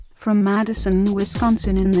From Madison,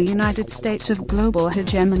 Wisconsin in the United States of global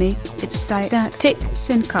hegemony, it's Didactic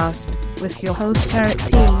Syncast with your host Eric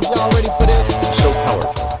P. Y'all ready for this? So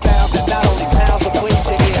powerful. Sound that not only pounds but cleans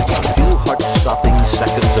your ears. A few heart-stopping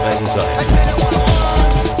seconds of anxiety. I said it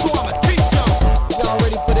 101, so I'ma teach 'em. Y'all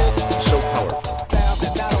ready for this? So powerful. Sound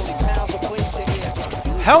that not only pounds but cleans your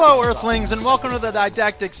ears. Hello, Earthlings, and welcome to the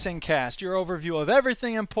Didactic Syncast, your overview of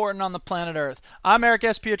everything important on the planet Earth. I'm Eric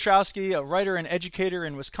S. Piotrowski, a writer and educator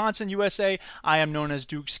in Wisconsin, USA. I am known as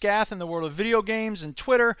Duke Scath in the world of video games and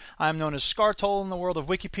Twitter. I am known as Scartol in the world of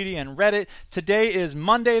Wikipedia and Reddit. Today is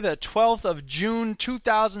Monday, the 12th of June,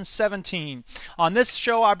 2017. On this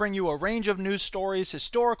show, I bring you a range of news stories,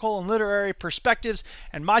 historical and literary perspectives,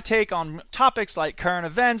 and my take on topics like current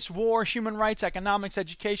events, war, human rights, economics,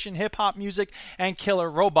 education, hip-hop music, and killer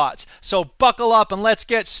robots. So buckle up and let's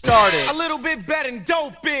get started. A little bit better than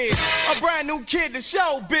dope is. A brand new kid to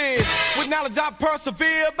show biz. With knowledge I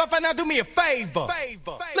persevere, but for now do me a favor.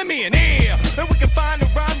 Let me an ear, and we can find a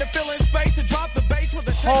rhyme to fill in space and drop the bass with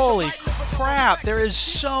the Holy crap, there is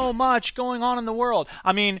so much going on in the world.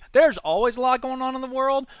 I mean, there's always a lot going on in the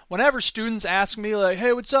world. Whenever students ask me, like,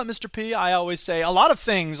 hey, what's up, Mr. P? I always say a lot of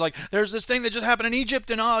things. Like, there's this thing that just happened in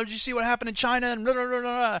Egypt, and oh, did you see what happened in China? And blah, blah, blah,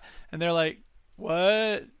 blah. And they're like,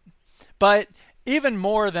 what? But even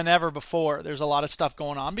more than ever before, there's a lot of stuff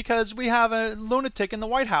going on because we have a lunatic in the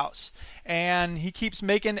White House, and he keeps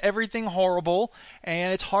making everything horrible,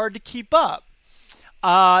 and it's hard to keep up.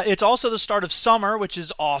 It's also the start of summer, which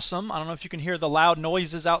is awesome. I don't know if you can hear the loud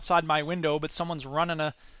noises outside my window, but someone's running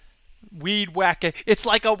a weed whacker. It's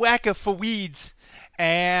like a whacker for weeds.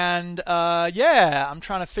 And yeah, I'm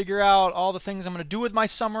trying to figure out all the things I'm going to do with my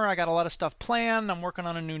summer. I got a lot of stuff planned. I'm working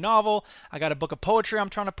on a new novel. I got a book of poetry I'm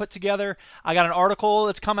trying to put together. I got an article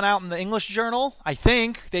that's coming out in the English Journal. I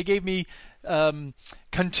think they gave me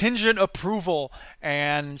contingent approval,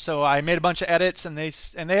 and so I made a bunch of edits, and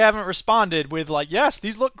they haven't responded with like, yes,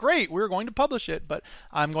 these look great, we're going to publish it. But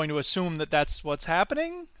I'm going to assume that that's what's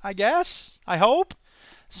happening, I guess. I hope.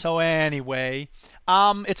 So anyway,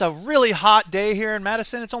 it's a really hot day here in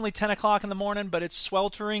Madison. It's only 10 o'clock in the morning, but it's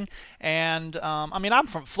sweltering. And I mean, I'm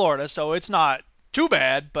from Florida, so it's not too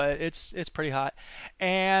bad, but it's pretty hot.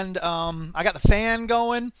 And I got the fan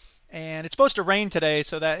going, and it's supposed to rain today,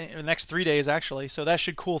 so that in the next 3 days actually, so that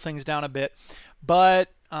should cool things down a bit. But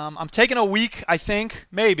I'm taking a week, I think,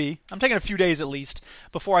 maybe. I'm taking a few days at least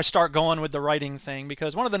before I start going with the writing thing,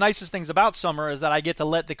 because one of the nicest things about summer is that I get to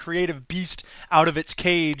let the creative beast out of its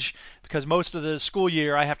cage, because most of the school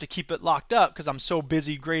year I have to keep it locked up because I'm so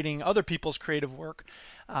busy grading other people's creative work.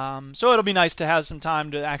 So it'll be nice to have some time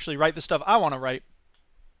to actually write the stuff I want to write.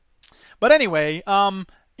 But anyway,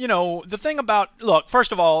 you know, the thing about, look,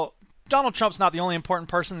 first of all, Donald Trump's not the only important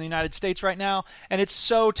person in the United States right now, and it's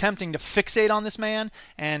so tempting to fixate on this man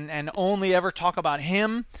and only ever talk about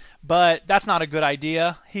him, but that's not a good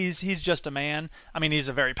idea. He's just a man. I mean, he's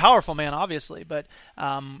a very powerful man, obviously, but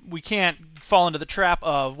we can't fall into the trap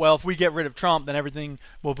of, well, if we get rid of Trump, then everything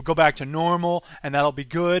will go back to normal, and that'll be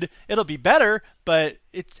good. It'll be better, but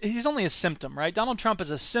he's only a symptom, right? Donald Trump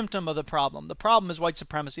is a symptom of the problem. The problem is white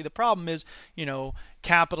supremacy. The problem is, you know,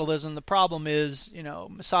 capitalism. The problem is, you know,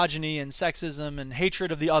 misogyny and sexism and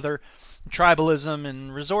hatred of the other, tribalism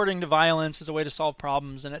and resorting to violence as a way to solve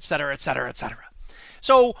problems, and et cetera, et cetera, et cetera.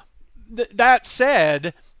 So that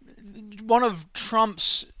said, one of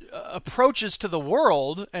Trump's approaches to the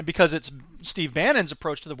world, and because it's Steve Bannon's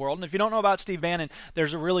approach to the world, and if you don't know about Steve Bannon,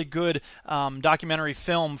 there's a really good documentary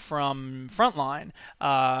film from Frontline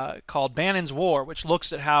called Bannon's War, which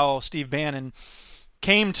looks at how Steve Bannon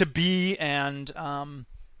came to be and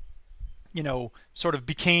you know, sort of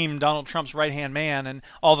became Donald Trump's right-hand man and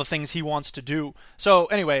all the things he wants to do. So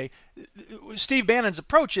anyway, Steve Bannon's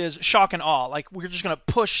approach is shock and awe. Like, we're just going to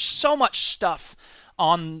push so much stuff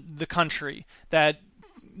on the country that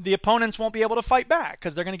the opponents won't be able to fight back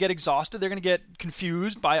because they're going to get exhausted. They're going to get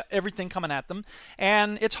confused by everything coming at them.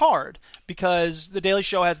 And it's hard because The Daily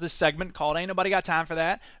Show has this segment called Ain't Nobody Got Time for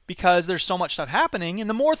That, because there's so much stuff happening. And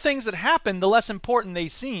the more things that happen, the less important they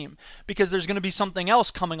seem, because there's going to be something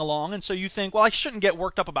else coming along. And so you think, well, I shouldn't get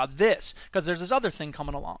worked up about this because there's this other thing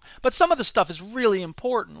coming along. But some of the stuff is really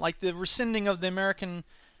important, like the rescinding of the American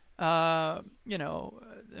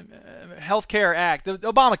Healthcare Act, the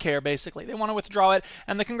Obamacare, basically. They want to withdraw it,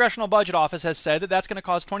 and the Congressional Budget Office has said that that's going to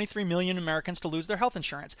cause 23 million Americans to lose their health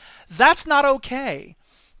insurance. That's not okay.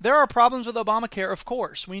 There are problems with Obamacare, of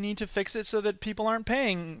course. We need to fix it so that people aren't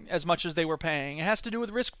paying as much as they were paying. It has to do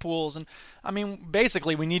with risk pools, and I mean,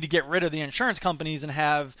 basically, we need to get rid of the insurance companies and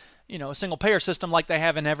have, you know, a single-payer system like they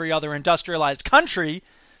have in every other industrialized country.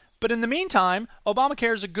 But in the meantime,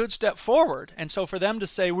 Obamacare is a good step forward. And so for them to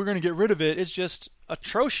say we're going to get rid of it is just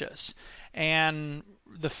atrocious. And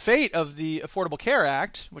the fate of the Affordable Care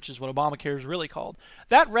Act, which is what Obamacare is really called,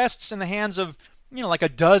 that rests in the hands of, like a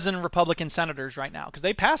dozen Republican senators right now, because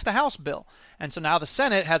they passed a House bill. And so now the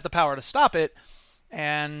Senate has the power to stop it,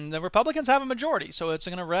 and the Republicans have a majority. So it's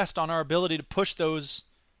going to rest on our ability to push those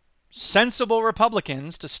sensible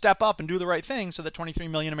Republicans to step up and do the right thing so that 23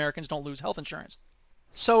 million Americans don't lose health insurance.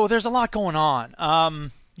 So there's a lot going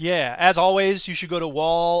on. As always, you should go to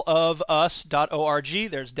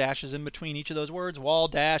wallofus.org. There's dashes in between each of those words,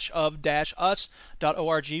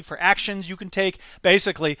 wall-of-us.org, for actions you can take.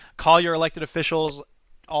 Basically, call your elected officials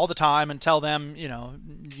all the time and tell them, you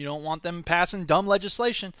don't want them passing dumb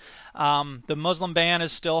legislation. The Muslim ban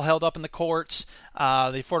is still held up in the courts.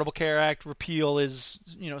 The Affordable Care Act repeal is,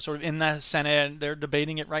 sort of in the Senate. They're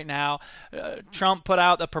debating it right now. Trump put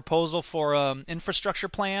out a proposal for an infrastructure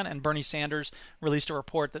plan, and Bernie Sanders released a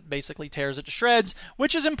report that basically tears it to shreds,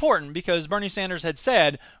 which is important because Bernie Sanders had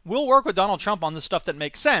said, we'll work with Donald Trump on the stuff that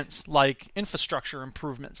makes sense, like infrastructure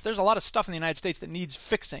improvements. There's a lot of stuff in the United States that needs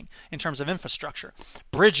fixing in terms of infrastructure.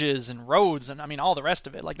 Bridges and roads and all the rest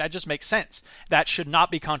of it. Like, that just makes sense. That should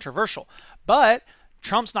not be controversial. But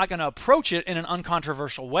Trump's not going to approach it in an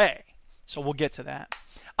uncontroversial way. So we'll get to that.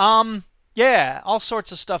 All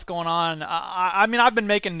sorts of stuff going on. I've been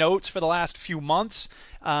making notes for the last few months.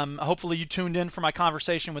 Hopefully you tuned in for my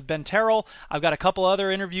conversation with Ben Terrell. I've got a couple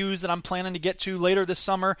other interviews that I'm planning to get to later this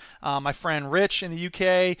summer. My friend Rich in the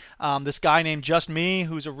UK, this guy named Just Me,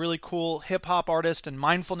 who's a really cool hip-hop artist and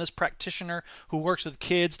mindfulness practitioner who works with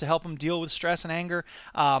kids to help them deal with stress and anger,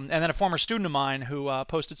 and then a former student of mine who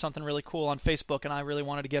posted something really cool on Facebook, and I really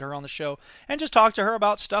wanted to get her on the show and just talk to her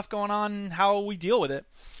about stuff going on and how we deal with it.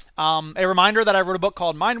 A reminder that I wrote a book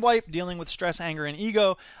called Mind Wipe, Dealing with Stress, Anger, and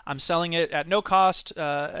Ego. I'm selling it at no cost,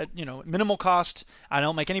 at minimal cost. I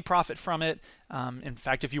don't make any profit from it. In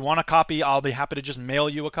fact, if you want a copy, I'll be happy to just mail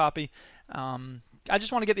you a copy. I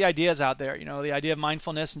just want to get the ideas out there, the idea of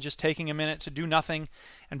mindfulness and just taking a minute to do nothing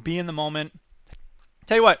and be in the moment.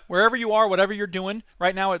 Tell you what, wherever you are, whatever you're doing,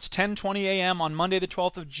 right now it's 10:20 a.m. on Monday the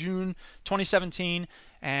 12th of June, 2017,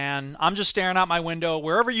 and I'm just staring out my window.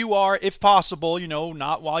 Wherever you are, if possible,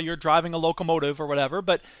 not while you're driving a locomotive or whatever,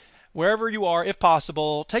 but wherever you are, if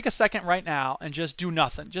possible, take a second right now and just do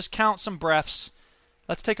nothing. Just count some breaths.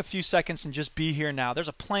 Let's take a few seconds and just be here now. There's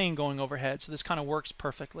a plane going overhead, so this kind of works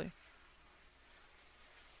perfectly.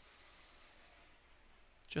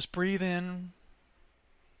 Just breathe in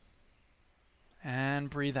and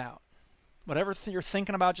breathe out. Whatever you're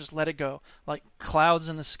thinking about, just let it go. Like clouds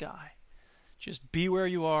in the sky. Just be where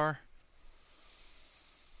you are.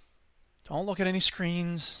 Don't look at any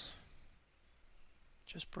screens.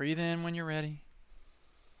 Just breathe in when you're ready.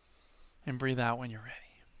 And breathe out when you're ready.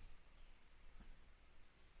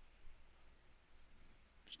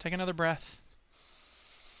 Just take another breath.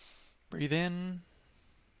 Breathe in.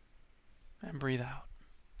 And breathe out.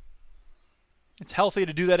 It's healthy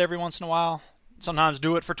to do that every once in a while. Sometimes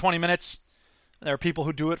do it for 20 minutes. There are people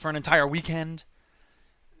who do it for an entire weekend.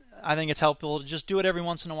 I think it's helpful to just do it every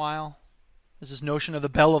once in a while. There's this notion of the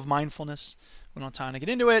bell of mindfulness. We don't have time to get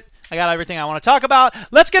into it. I got everything I want to talk about.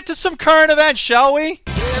 Let's get to some current events, shall we?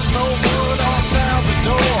 There's no good on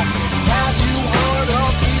Salvador. Have you heard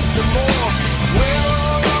of Eastermore?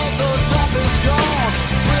 Where all the dolphins gone?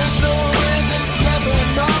 Prisoner in this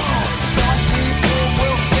Lebanon. Some people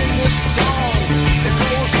will sing this song. It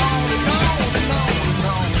goes on and on and on and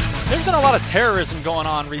on. There's been a lot of terrorism going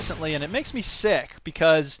on recently, and it makes me sick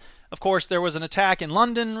because, of course, there was an attack in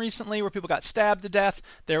London recently where people got stabbed to death.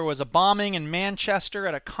 There was a bombing in Manchester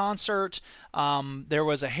at a concert. There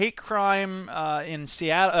was a hate crime in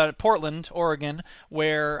Portland, Oregon,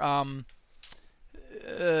 where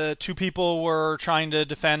two people were trying to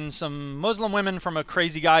defend some Muslim women from a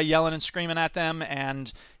crazy guy yelling and screaming at them,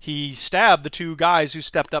 and he stabbed the two guys who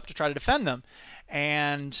stepped up to try to defend them.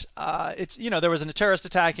 And there was a terrorist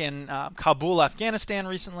attack in Kabul, Afghanistan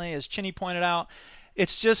recently, as Chinny pointed out.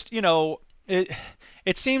 It's just,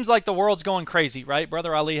 it seems like the world's going crazy, right?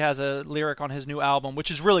 Brother Ali has a lyric on his new album,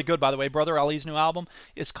 which is really good, by the way. Brother Ali's new album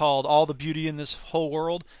is called All the Beauty in This Whole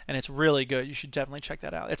World, and it's really good. You should definitely check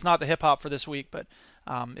that out. It's not the hip-hop for this week, but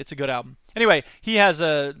it's a good album. Anyway, he has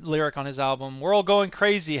a lyric on his album, World Going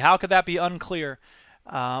Crazy. How could that be unclear?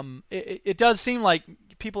 It does seem like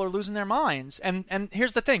people are losing their minds. And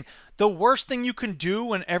here's the thing. The worst thing you can do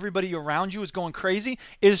when everybody around you is going crazy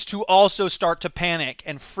is to also start to panic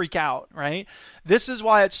and freak out, right? This is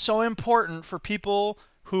why it's so important for people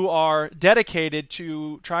who are dedicated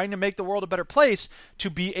to trying to make the world a better place to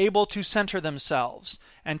be able to center themselves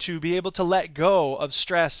and to be able to let go of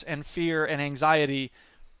stress and fear and anxiety,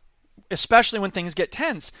 especially when things get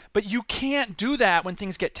tense. But you can't do that when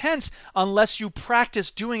things get tense unless you practice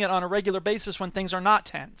doing it on a regular basis when things are not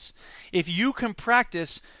tense. If you can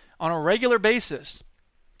practice on a regular basis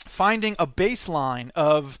finding a baseline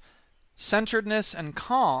of centeredness and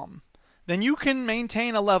calm, then you can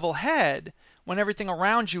maintain a level head when everything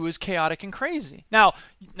around you is chaotic and crazy. Now,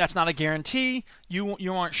 that's not a guarantee. You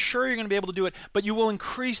aren't sure you're going to be able to do it, but you will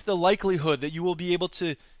increase the likelihood that you will be able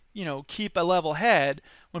to, keep a level head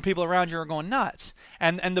when people around you are going nuts.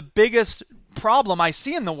 And the biggest problem I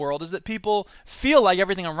see in the world is that people feel like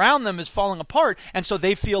everything around them is falling apart, and so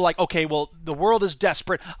they feel like, okay, well, the world is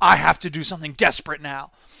desperate. I have to do something desperate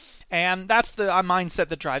now. And that's the mindset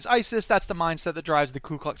that drives ISIS. That's the mindset that drives the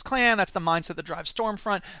Ku Klux Klan. That's the mindset that drives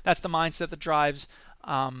Stormfront. That's the mindset that drives,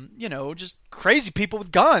 just crazy people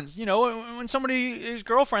with guns. When his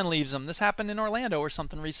girlfriend leaves him. This happened in Orlando or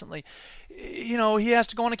something recently. He has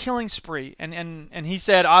to go on a killing spree. And he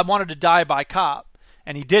said, I wanted to die by cop.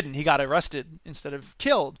 And he didn't. He got arrested instead of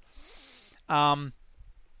killed.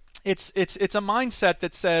 It's a mindset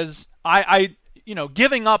that says,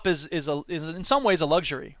 giving up is in some ways a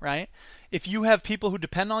luxury, right? If you have people who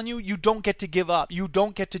depend on you, you don't get to give up. You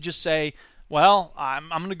don't get to just say, well, I'm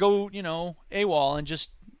going to go, AWOL and just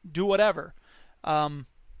do whatever.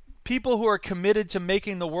 People who are committed to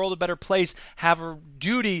making the world a better place have a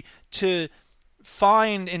duty to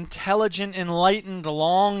find intelligent, enlightened,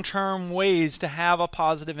 long-term ways to have a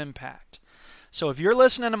positive impact. So if you're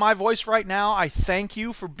listening to my voice right now, I thank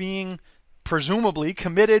you for being presumably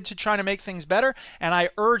committed to trying to make things better, and I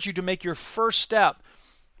urge you to make your first step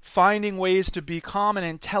finding ways to be calm and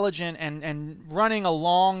intelligent and running a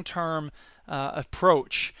long-term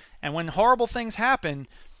approach. And when horrible things happen,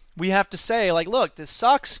 we have to say, look, this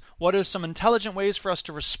sucks. What are some intelligent ways for us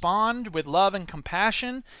to respond with love and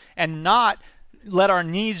compassion and not let our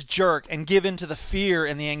knees jerk and give into the fear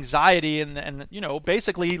and the anxiety and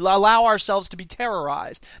basically allow ourselves to be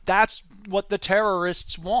terrorized. That's what the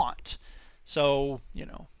terrorists want. So,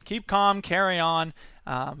 keep calm, carry on,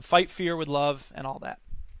 fight fear with love, and all that.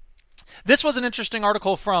 This was an interesting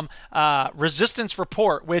article from Resistance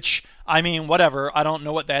Report, which, whatever. I don't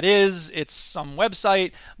know what that is. It's some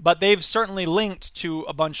website, but they've certainly linked to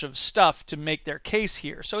a bunch of stuff to make their case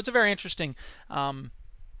here. So it's a very interesting,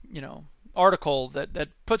 article that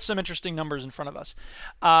puts some interesting numbers in front of us.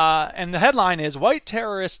 And the headline is, White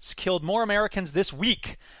terrorists killed more Americans this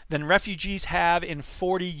week than refugees have in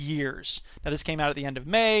 40 years. Now, this came out at the end of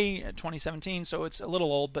May 2017, so it's a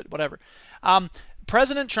little old, but whatever.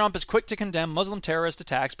 President Trump is quick to condemn Muslim terrorist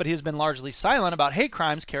attacks, but he has been largely silent about hate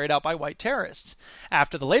crimes carried out by white terrorists.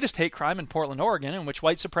 After the latest hate crime in Portland, Oregon, in which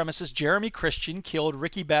white supremacist Jeremy Christian killed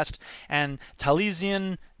Ricky Best and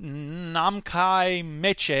Talizian Namkai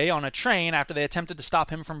Meche on a train after they attempted to stop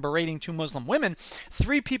him from berating two Muslim women,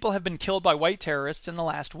 3 people have been killed by white terrorists in the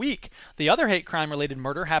last week. The other hate crime-related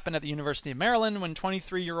murder happened at the University of Maryland when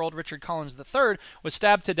 23-year-old Richard Collins III was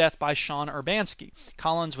stabbed to death by Sean Urbanski.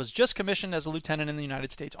 Collins was just commissioned as a lieutenant in the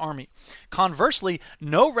United States Army. Conversely,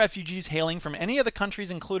 no refugees hailing from any of the countries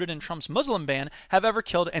included in Trump's Muslim ban have ever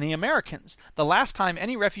killed any Americans. The last time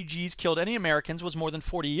any refugees killed any Americans was more than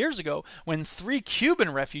 40 years ago, when 3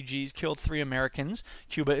 Cuban refugees killed 3 Americans.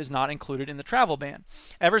 Cuba is not included in the travel ban.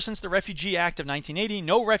 Ever since the Refugee Act of 1980,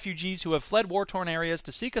 no refugees who have fled war-torn areas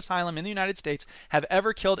to seek asylum in the United States have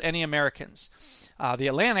ever killed any Americans. The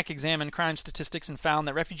Atlantic examined crime statistics and found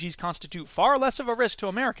that refugees constitute far less of a risk to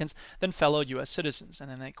Americans than fellow U.S. citizens. And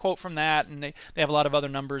then they quote from that, and they have a lot of other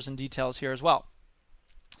numbers and details here as well.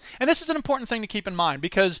 And this is an important thing to keep in mind,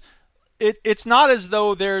 because it's not as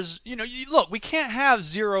though there's, look, we can't have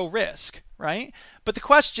zero risk, right? But the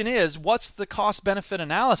question is, what's the cost-benefit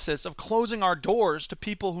analysis of closing our doors to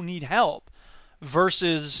people who need help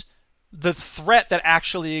versus the threat that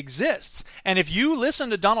actually exists? And if you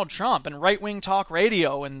listen to Donald Trump and right-wing talk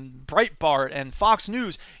radio and Breitbart and Fox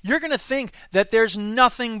News, you're going to think that there's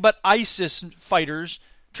nothing but ISIS fighters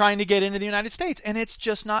trying to get into the United States, and it's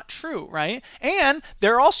just not true, right? And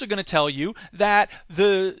they're also going to tell you that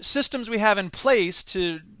the systems we have in place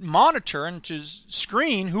to monitor and to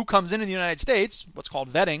screen who comes into the United States, what's called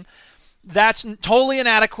vetting, that's totally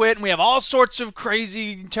inadequate, and we have all sorts of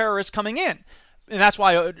crazy terrorists coming in. And that's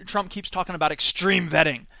why Trump keeps talking about extreme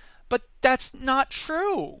vetting. But that's not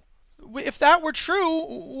true. If that were true,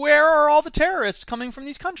 where are all the terrorists coming from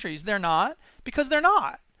these countries? They're not, because they're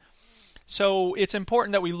not. So it's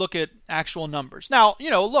important that we look at actual numbers. Now,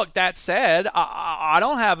 look, that said, I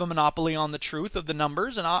don't have a monopoly on the truth of the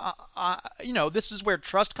numbers, and this is where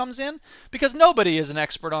trust comes in, because nobody is an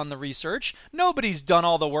expert on the research. Nobody's done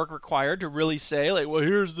all the work required to really say, like, well,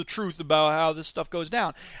 here's the truth about how this stuff goes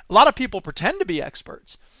down. A lot of people pretend to be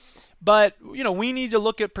experts, but, we need to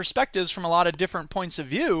look at perspectives from a lot of different points of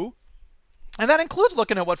view. And that includes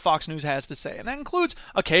looking at what Fox News has to say. And that includes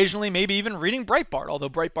occasionally maybe even reading Breitbart, although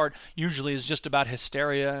Breitbart usually is just about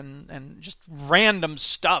hysteria and just random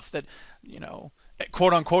stuff that,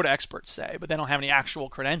 quote-unquote experts say, but they don't have any actual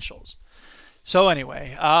credentials. So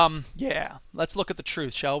anyway, let's look at the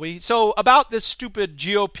truth, shall we? So about this stupid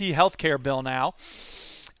GOP healthcare bill now,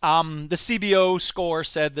 the CBO score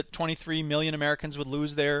said that 23 million Americans would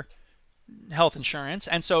lose their health insurance,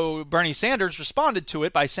 and so Bernie Sanders responded to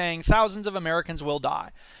it by saying thousands of Americans will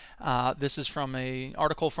die. This is from an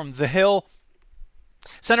article from The Hill.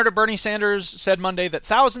 Senator Bernie Sanders said Monday that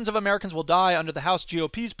thousands of Americans will die under the House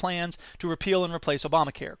GOP's plans to repeal and replace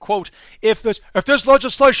Obamacare. Quote, if this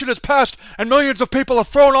legislation is passed and millions of people are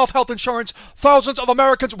thrown off health insurance, thousands of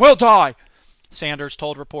Americans will die, Sanders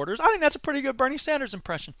told reporters. I think that's a pretty good Bernie Sanders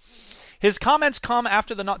impression. His comments come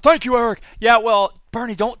after the... Thank you, Eric. Yeah, well,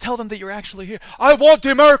 Bernie, don't tell them that you're actually here. I want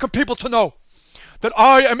the American people to know that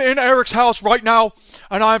I am in Eric's house right now,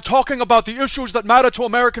 and I am talking about the issues that matter to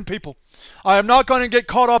American people. I am not going to get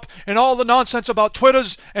caught up in all the nonsense about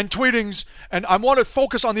Twitters and tweetings, and I want to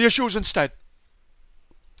focus on the issues instead.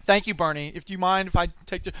 Thank you, Bernie. If you mind if I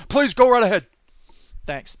take the... Please go right ahead.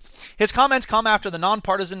 Thanks. His comments come after the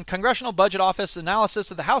nonpartisan Congressional Budget Office analysis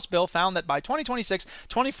of the House bill found that by 2026,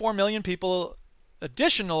 24 million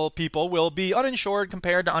additional people will be uninsured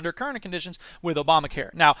compared to under current conditions with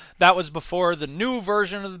Obamacare. Now, that was before the new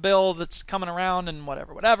version of the bill that's coming around and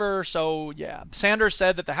whatever. So, yeah, Sanders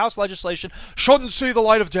said that the House legislation shouldn't see the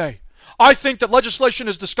light of day. I think that legislation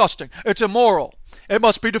is disgusting. It's immoral. It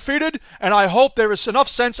must be defeated, and I hope there is enough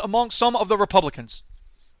sense among some of the Republicans.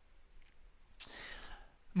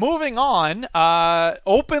 Moving on,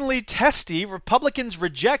 openly testy, Republicans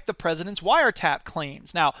reject the president's wiretap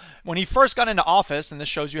claims. Now, when he first got into office, and this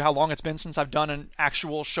shows you how long it's been since I've done an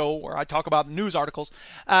actual show where I talk about news articles,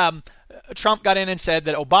 Trump got in and said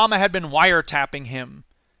that Obama had been wiretapping him.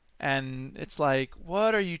 And it's like,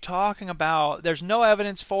 what are you talking about? There's no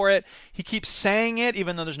evidence for it. He keeps saying it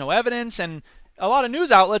even though there's no evidence, and a lot of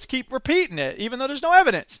news outlets keep repeating it even though there's no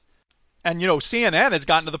evidence. And, CNN has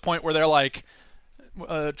gotten to the point where they're like,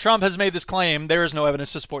 Trump has made this claim, there is no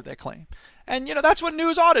evidence to support that claim. And, that's what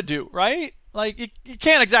news ought to do, right? Like, you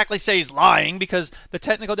can't exactly say he's lying, because the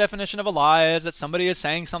technical definition of a lie is that somebody is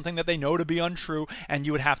saying something that they know to be untrue, and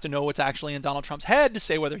you would have to know what's actually in Donald Trump's head to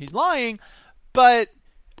say whether he's lying. But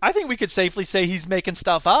I think we could safely say he's making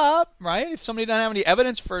stuff up, right? If somebody doesn't have any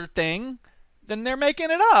evidence for a thing, then they're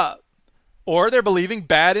making it up. Or they're believing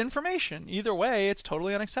bad information. Either way, it's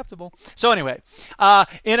totally unacceptable. So anyway,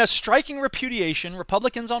 in a striking repudiation,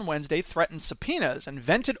 Republicans on Wednesday threatened subpoenas and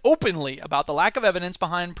vented openly about the lack of evidence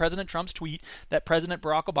behind President Trump's tweet that President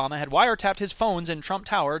Barack Obama had wiretapped his phones in Trump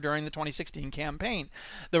Tower during the 2016 campaign.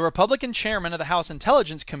 The Republican chairman of the House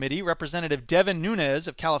Intelligence Committee, Representative Devin Nunes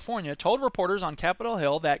of California, told reporters on Capitol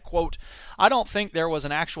Hill that, quote, I don't think there was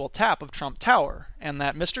an actual tap of Trump Tower, and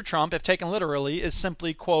that Mr. Trump, if taken literally, is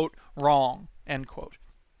simply, quote, wrong, end quote.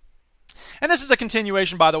 And this is a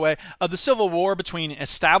continuation, by the way, of the civil war between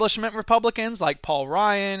establishment Republicans like Paul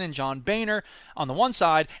Ryan and John Boehner on the one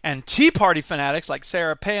side, and Tea Party fanatics like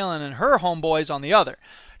Sarah Palin and her homeboys on the other.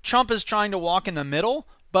 Trump is trying to walk in the middle,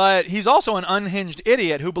 but he's also an unhinged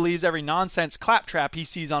idiot who believes every nonsense claptrap he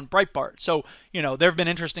sees on Breitbart. So, there have been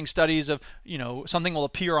interesting studies of, something will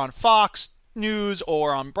appear on Fox News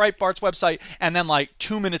or on Breitbart's website, and then like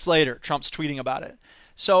 2 minutes later, Trump's tweeting about it.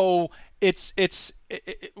 So it's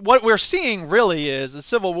what we're seeing really is a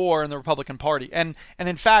civil war in the Republican Party. And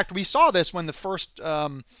in fact, we saw this when the first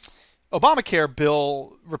Obamacare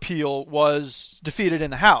bill repeal was defeated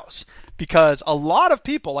in the House, because a lot of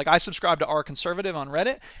people, like I subscribe to R Conservative on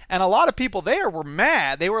Reddit, and a lot of people there were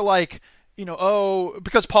mad. They were like,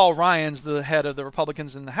 because Paul Ryan's the head of the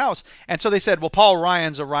Republicans in the House. And so they said, well, Paul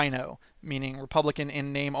Ryan's a rhino, meaning Republican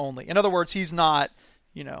in name only. In other words, he's not,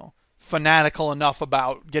 fanatical enough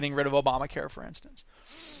about getting rid of Obamacare, for instance.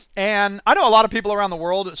 And I know a lot of people around the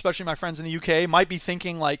world, especially my friends in the UK, might be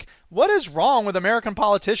thinking like, what is wrong with American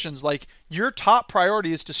politicians? Like, your top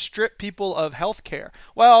priority is to strip people of health care.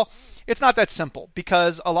 Well, it's not that simple,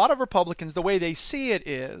 because a lot of Republicans, the way they see it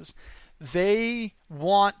is they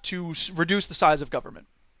want to reduce the size of government.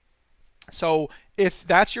 So if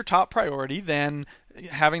that's your top priority, then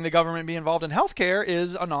having the government be involved in healthcare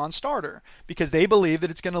is a non-starter, because they believe that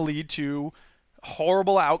it's going to lead to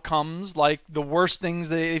horrible outcomes, like the worst things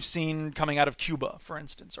they've seen coming out of Cuba, for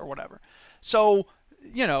instance, or whatever. So,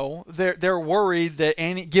 they're worried that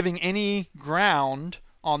giving any ground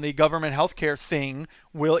on the government healthcare thing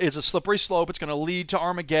is a slippery slope. It's going to lead to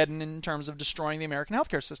Armageddon in terms of destroying the American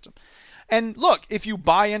healthcare system. And look, if you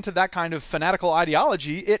buy into that kind of fanatical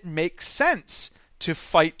ideology, it makes sense to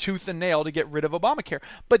fight tooth and nail to get rid of Obamacare.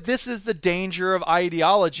 But this is the danger of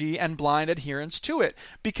ideology and blind adherence to it.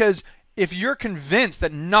 Because if you're convinced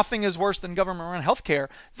that nothing is worse than government-run healthcare,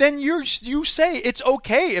 then you say it's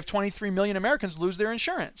okay if 23 million Americans lose their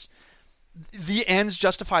insurance. The ends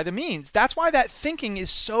justify the means. That's why that thinking is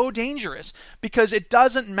so dangerous, because it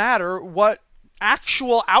doesn't matter what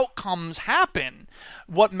actual outcomes happen.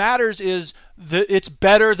 What matters is that it's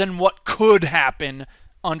better than what could happen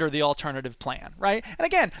under the alternative plan, right? And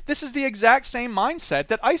again, this is the exact same mindset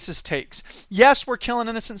that ISIS takes. Yes, we're killing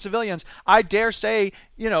innocent civilians. I dare say,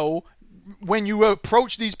 when you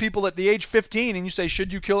approach these people at the age 15 and you say,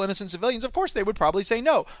 should you kill innocent civilians? Of course, they would probably say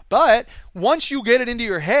no. But once you get it into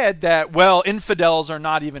your head that, well, infidels are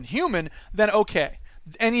not even human, then okay,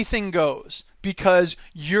 anything goes, because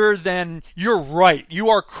you're right. You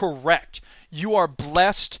are correct. You are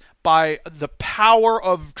blessed by the power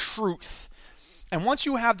of truth. And once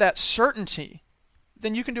you have that certainty,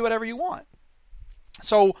 then you can do whatever you want.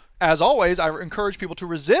 So, as always, I encourage people to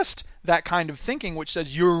resist that kind of thinking which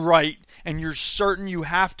says you're right and you're certain. You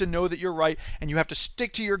have to know that you're right, and you have to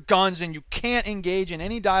stick to your guns, and you can't engage in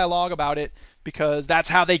any dialogue about it because that's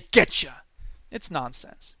how they get you. It's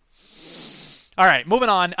nonsense. All right, moving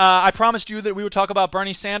on. I promised you that we would talk about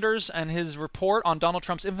Bernie Sanders and his report on Donald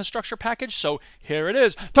Trump's infrastructure package, so here it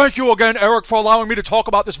is. Thank you again, Eric, for allowing me to talk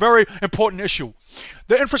about this very important issue.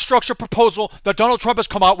 The infrastructure proposal that Donald Trump has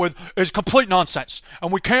come out with is complete nonsense,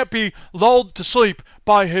 and we can't be lulled to sleep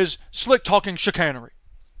by his slick-talking chicanery.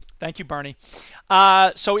 Thank you, Bernie.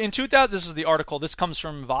 So in 2000, this is the article. This comes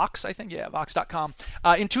from Vox, I think. Yeah, Vox.com.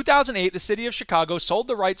 In 2008, the city of Chicago sold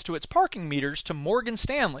the rights to its parking meters to Morgan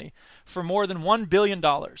Stanley for more than $1 billion.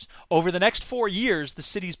 Over the next 4 years, the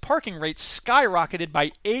city's parking rates skyrocketed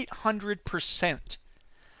by 800%.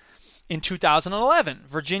 In 2011,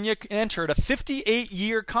 Virginia entered a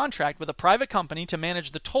 58-year contract with a private company to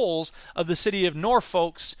manage the tolls of the city of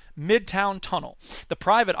Norfolk's Midtown Tunnel. The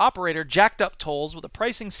private operator jacked up tolls with a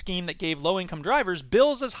pricing scheme that gave low-income drivers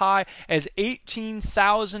bills as high as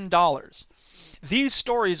 $18,000. These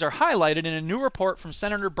stories are highlighted in a new report from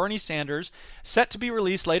Senator Bernie Sanders, set to be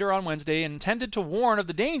released later on Wednesday, intended to warn of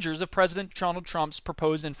the dangers of President Donald Trump's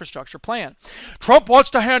proposed infrastructure plan. Trump wants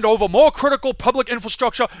to hand over more critical public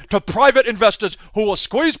infrastructure to private investors who will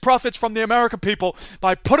squeeze profits from the American people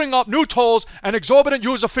by putting up new tolls and exorbitant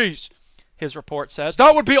user fees, his report says.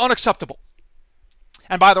 That would be unacceptable.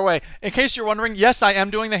 And by the way, in case you're wondering, yes, I am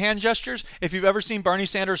doing the hand gestures. If you've ever seen Bernie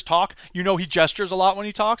Sanders talk, you know he gestures a lot when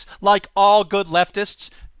he talks. Like all good leftists,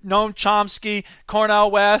 Noam Chomsky,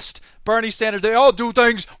 Cornel West, Bernie Sanders, they all do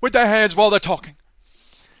things with their hands while they're talking.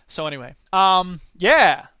 So anyway,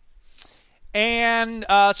 yeah. And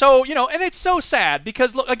so, and it's so sad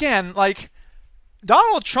because, look, again, like,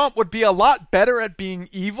 Donald Trump would be a lot better at being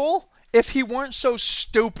evil if he weren't so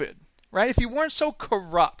stupid. Right? If he weren't so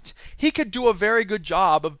corrupt, he could do a very good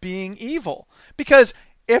job of being evil. Because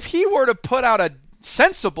if he were to put out a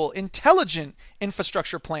sensible, intelligent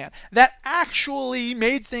infrastructure plan that actually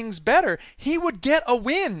made things better, he would get a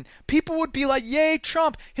win. People would be like, yay,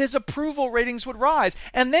 Trump. His approval ratings would rise.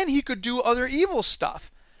 And then he could do other evil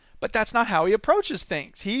stuff. But that's not how he approaches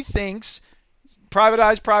things. He thinks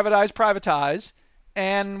privatize, privatize, privatize.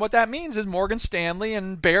 And what that means is Morgan Stanley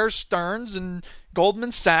and Bear Stearns and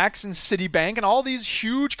Goldman Sachs and Citibank and all these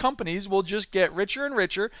huge companies will just get richer and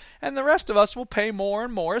richer, and the rest of us will pay more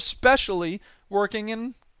and more, especially working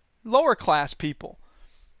in lower class people.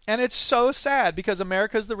 And it's so sad because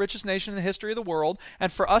America is the richest nation in the history of the world,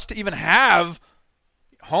 and for us to even have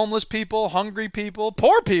homeless people, hungry people,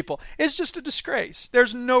 poor people is just a disgrace.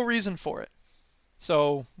 There's no reason for it.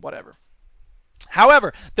 So, whatever.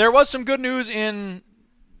 However, there was some good news in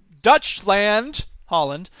Dutchland,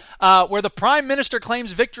 Holland, where the Prime Minister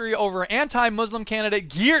claims victory over anti-Muslim candidate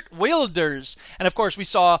Geert Wilders. And of course, we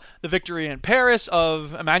saw the victory in Paris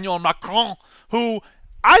of Emmanuel Macron, who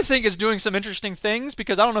I think is doing some interesting things,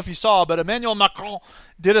 because I don't know if you saw, but Emmanuel Macron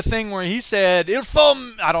did a thing where he said,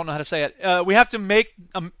 I don't know how to say it, we have to make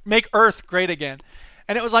Earth great again.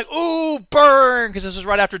 And it was like, ooh, burn, because this was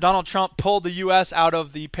right after Donald Trump pulled the U.S. out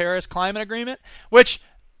of the Paris Climate Agreement, which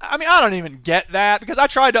I mean, I don't even get that, because I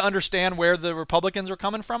tried to understand where the Republicans were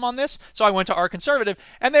coming from on this. So I went to Our Conservative,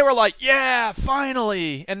 and they were like, yeah,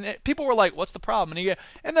 finally. And people were like, what's the problem?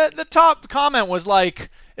 And the top comment was like,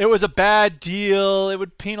 it was a bad deal, it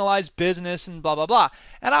would penalize business and blah, blah, blah.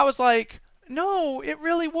 And I was like, no, it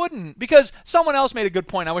really wouldn't. Because someone else made a good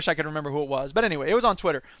point. I wish I could remember who it was. But anyway, it was on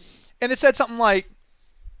Twitter. And it said something like,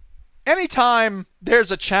 anytime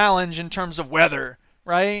there's a challenge in terms of weather,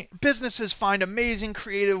 right, businesses find amazing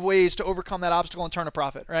creative ways to overcome that obstacle and turn a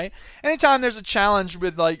profit, right? Anytime there's a challenge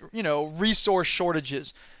with, like, you know, resource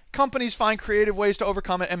shortages, companies find creative ways to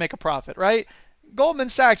overcome it and make a profit, right? Goldman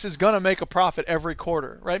Sachs is going to make a profit every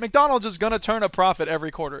quarter, right? McDonald's is going to turn a profit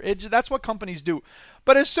every quarter. That's what companies do.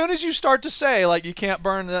 But as soon as you start to say, like, you can't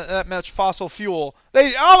burn that much fossil fuel,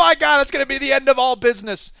 oh my God, that's going to be the end of all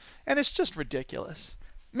business. And it's just ridiculous.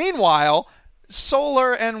 Meanwhile,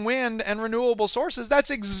 solar and wind and renewable sources, that's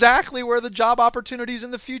exactly where the job opportunities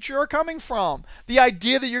in the future are coming from. The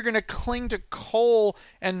idea that you're going to cling to coal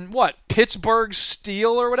and Pittsburgh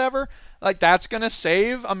steel or whatever, like that's going to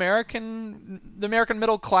save the American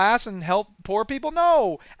middle class and help poor people?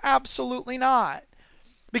 No, absolutely not.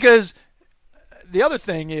 Because the other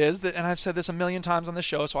thing is that, and I've said this a million times on the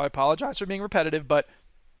show, so I apologize for being repetitive, but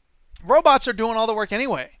robots are doing all the work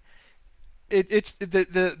anyway. It's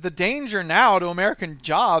the danger now to American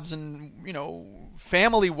jobs and, you know,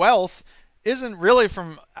 family wealth isn't really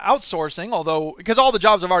from outsourcing, although, because all the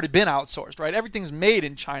jobs have already been outsourced, right? Everything's made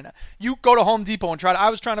in China. You go to Home Depot and I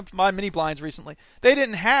was trying to buy mini blinds recently. They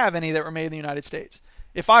didn't have any that were made in the United States.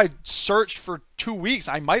 If I searched for 2 weeks,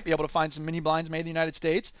 I might be able to find some mini blinds made in the United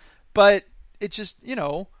States, but it just, you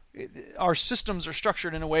know, our systems are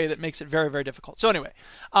structured in a way that makes it very, very difficult. So anyway,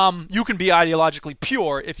 you can be ideologically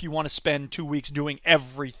pure if you want to spend 2 weeks doing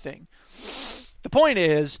everything. The point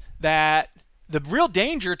is that the real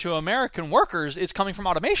danger to American workers is coming from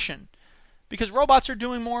automation, because robots are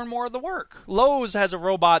doing more and more of the work. Lowe's has a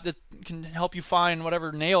robot that can help you find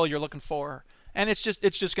whatever nail you're looking for, and it's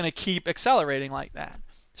just going to keep accelerating like that.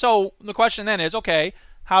 So the question then is, okay,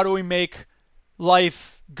 how do we make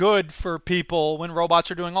life good for people when robots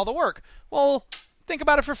are doing all the work? Well, think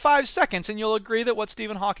about it for 5 seconds and you'll agree that what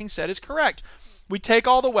Stephen Hawking said is correct. We take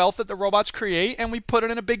all the wealth that the robots create and we put it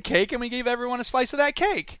in a big cake and we give everyone a slice of that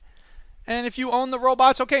cake. And if you own the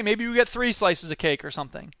robots, okay, maybe you get 3 slices of cake or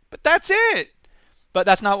something. But that's it. But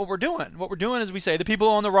that's not what we're doing. What we're doing is we say the people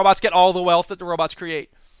who own the robots get all the wealth that the robots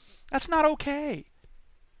create. That's not okay.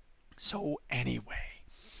 So anyway.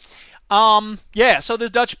 So the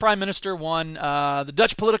Dutch Prime Minister won. The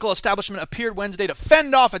Dutch political establishment appeared Wednesday to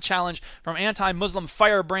fend off a challenge from anti-Muslim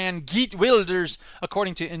firebrand Geert Wilders,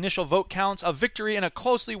 according to initial vote counts, a victory in a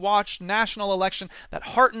closely watched national election that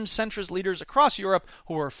heartened centrist leaders across Europe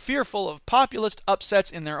who were fearful of populist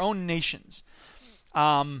upsets in their own nations.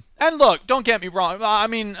 And look, don't get me wrong. I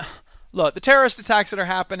mean, look, the terrorist attacks that are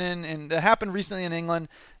happening, and that happened recently in England,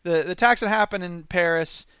 the attacks that happened in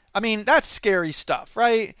Paris, I mean, that's scary stuff,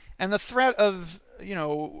 right? And the threat of, you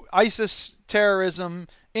know, ISIS terrorism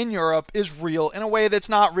in Europe is real in a way that's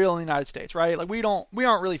not real in the United States, right? Like we aren't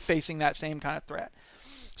really facing that same kind of threat.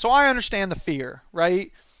 So I understand the fear,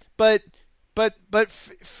 right? But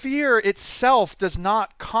fear itself does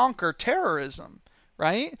not conquer terrorism,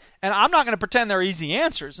 right? And I'm not going to pretend they're easy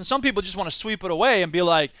answers. And some people just want to sweep it away and be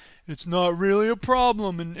like, it's not really a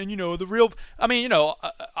problem. And you know, the real, I mean, you know,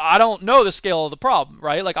 I don't know the scale of the problem,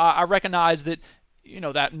 right? Like I recognize that, you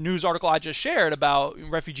know, that news article I just shared about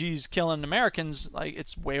refugees killing Americans, like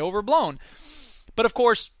it's way overblown. But of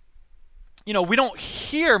course, you know, we don't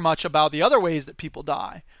hear much about the other ways that people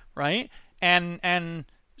die, right? And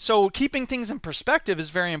so keeping things in perspective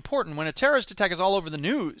is very important. When a terrorist attack is all over the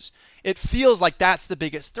news, it feels like that's the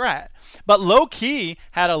biggest threat. But Low Key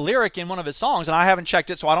had a lyric in one of his songs, and I haven't checked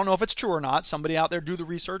it, so I don't know if it's true or not. Somebody out there do the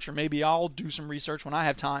research, or maybe I'll do some research when I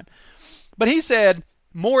have time. But he said,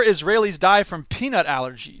 more Israelis die from peanut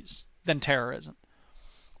allergies than terrorism.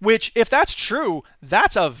 Which, if that's true,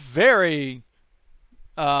 that's a very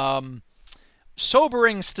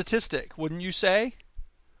sobering statistic, wouldn't you say?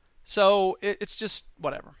 So it's just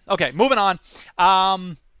whatever. Okay, moving on.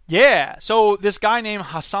 So this guy named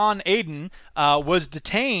Hassan Aden was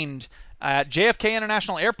detained at JFK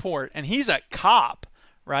International Airport, and he's a cop,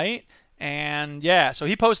 right? And so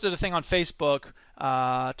he posted a thing on Facebook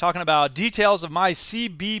talking about details of my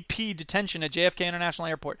CBP detention at JFK International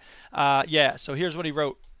Airport. So here's what he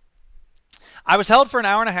wrote. I was held for an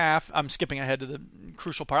hour and a half. I'm skipping ahead to the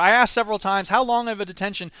crucial part. I asked several times, how long of a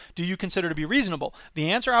detention do you consider to be reasonable? The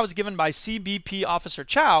answer I was given by CBP Officer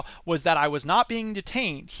Chow was that I was not being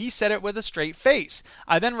detained. He said it with a straight face.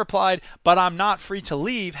 I then replied, but I'm not free to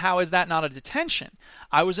leave. How is that not a detention?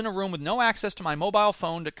 I was in a room with no access to my mobile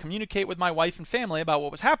phone to communicate with my wife and family about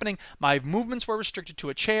what was happening. My movements were restricted to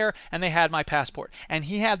a chair, and they had my passport. And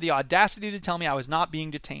he had the audacity to tell me I was not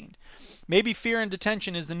being detained. Maybe fear and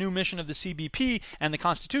detention is the new mission of the CBP, and the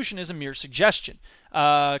Constitution is a mere suggestion.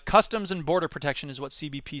 Customs and Border Protection is what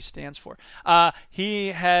CBP stands for. He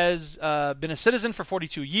has been a citizen for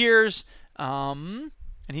 42 years, and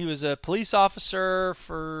he was a police officer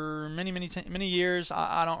for many years.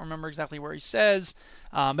 I don't remember exactly where he says.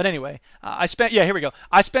 But anyway, here we go.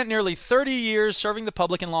 I spent nearly 30 years serving the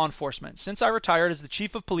public in law enforcement. Since I retired as the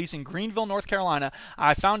chief of police in Greenville, North Carolina,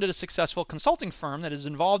 I founded a successful consulting firm that is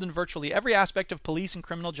involved in virtually every aspect of police and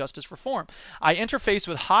criminal justice reform. I interface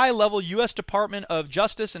with high-level U.S. Department of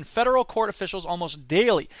Justice and federal court officials almost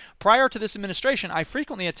daily. Prior to this administration, I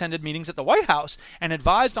frequently attended meetings at the White House and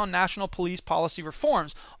advised on national police policy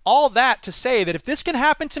reforms. All that to say that if this can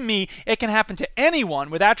happen to me, it can happen to anyone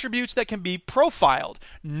with attributes that can be profiled.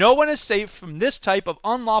 No one is safe from this type of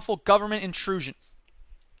unlawful government intrusion.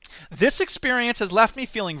 This experience has left me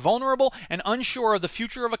feeling vulnerable and unsure of the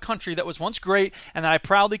future of a country that was once great and that I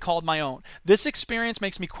proudly called my own. This experience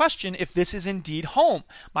makes me question if this is indeed home.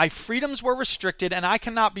 My freedoms were restricted, and I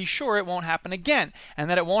cannot be sure it won't happen again, and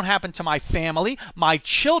that it won't happen to my family, my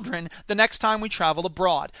children, the next time we travel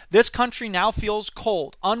abroad. This country now feels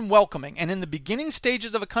cold, unwelcoming, and in the beginning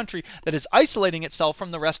stages of a country that is isolating itself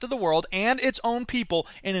from the rest of the world and its own people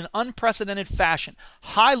in an unprecedented fashion.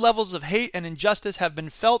 High levels of hate and injustice have been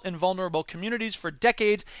felt in vulnerable communities for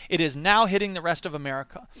decades. It is now hitting the rest of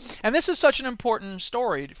America. And this is such an important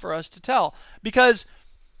story for us to tell, because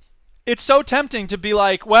it's so tempting to be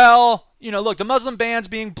like, well, look, the Muslim ban's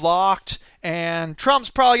being blocked, and Trump's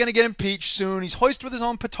probably going to get impeached soon. He's hoisted with his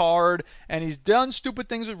own petard, and he's done stupid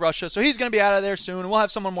things with Russia, so he's going to be out of there soon, and we'll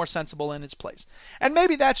have someone more sensible in its place. And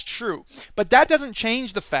maybe that's true, but that doesn't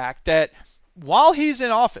change the fact that while he's in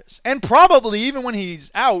office, and probably even when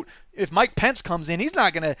he's out, if Mike Pence comes in, he's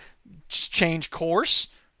not going to change course,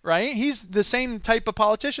 right? He's the same type of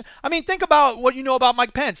politician. I mean, think about what you know about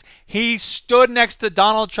Mike Pence. He stood next to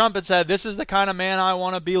Donald Trump and said, this is the kind of man I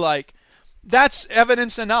want to be like. That's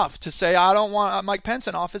evidence enough to say I don't want Mike Pence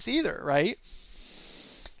in office either, right?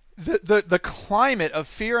 The climate of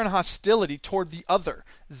fear and hostility toward the other,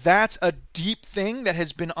 that's a deep thing that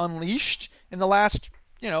has been unleashed in the last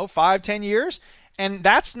 5-10 years, and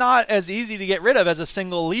that's not as easy to get rid of as a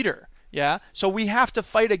single leader. Yeah, so we have to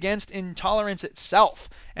fight against intolerance itself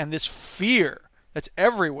and this fear that's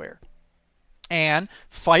everywhere, and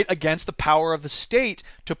fight against the power of the state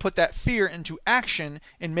to put that fear into action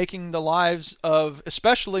in making the lives of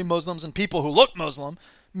especially Muslims and people who look Muslim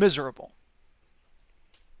miserable.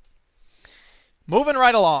 Moving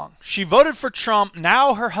right along, she voted for Trump.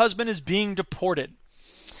 Now her husband is being deported.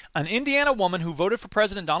 An Indiana woman who voted for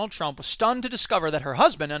President Donald Trump was stunned to discover that her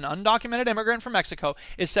husband, an undocumented immigrant from Mexico,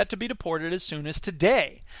 is set to be deported as soon as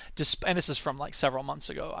today. And this is from like several months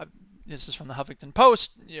ago. This is from the Huffington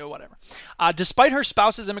Post, whatever. Despite her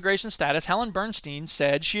spouse's immigration status, Helen Bernstein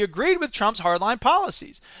said she agreed with Trump's hardline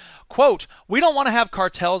policies. Quote, we don't want to have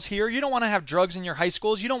cartels here. You don't want to have drugs in your high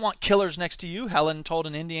schools. You don't want killers next to you, Helen told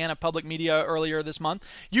an Indiana public media earlier this month.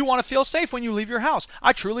 You want to feel safe when you leave your house.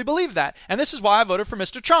 I truly believe that. And this is why I voted for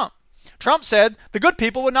Mr. Trump. Trump said the good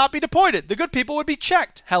people would not be deported. The good people would be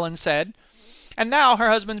checked, Helen said. And now her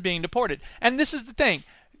husband's being deported. And this is the thing.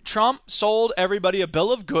 Trump sold everybody a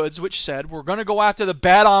bill of goods which said we're going to go after the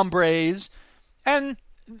bad hombres, and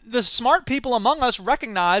the smart people among us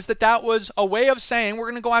recognize that that was a way of saying we're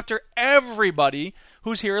going to go after everybody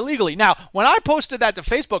who's here illegally. Now, when I posted that to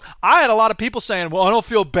Facebook, I had a lot of people saying, well, I don't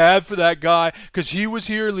feel bad for that guy because he was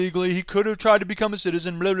here illegally. He could have tried to become a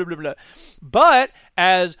citizen, blah, blah, blah, blah. But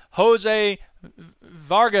as Jose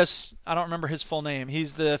Vargas, I don't remember his full name.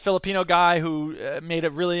 He's the Filipino guy who made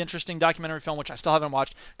a really interesting documentary film, which I still haven't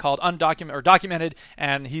watched, called Documented,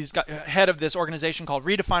 and he's got head of this organization called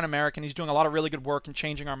Redefine America, and he's doing a lot of really good work in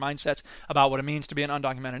changing our mindsets about what it means to be an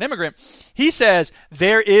undocumented immigrant. He says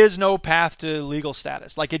there is no path to legal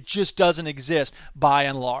status. Like, it just doesn't exist by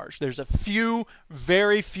and large. There's a few,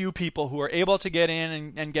 very few people who are able to get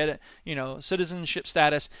in and get citizenship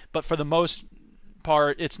status, but for the most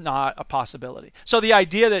part, it's not a possibility. So the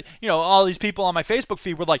idea that, all these people on my Facebook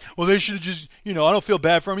feed were like, well, they should have just, I don't feel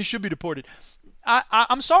bad for him. He should be deported.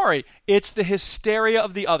 I'm sorry. It's the hysteria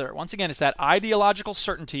of the other. Once again, it's that ideological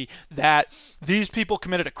certainty that these people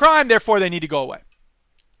committed a crime, therefore they need to go away.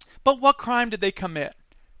 But what crime did they commit?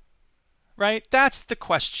 Right? That's the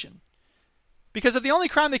question. Because if the only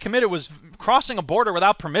crime they committed was crossing a border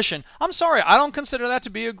without permission, I'm sorry, I don't consider that to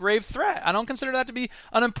be a grave threat. I don't consider that to be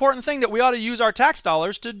an important thing that we ought to use our tax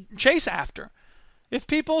dollars to chase after. If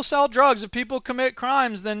people sell drugs, if people commit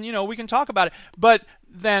crimes, then, we can talk about it. But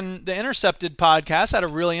then the Intercepted podcast had a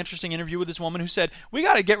really interesting interview with this woman who said, we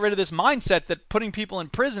got to get rid of this mindset that putting people in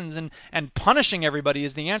prisons and punishing everybody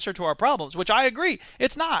is the answer to our problems, which I agree.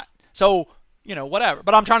 It's not. So, whatever.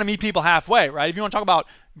 But I'm trying to meet people halfway, right? If you want to talk about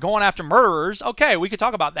going after murderers, okay, we could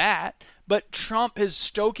talk about that. But Trump is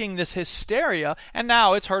stoking this hysteria, and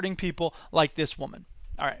now it's hurting people like this woman.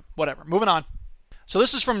 All right, whatever. Moving on. So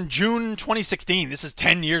this is from June 2016. This is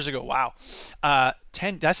 10 years ago. Wow.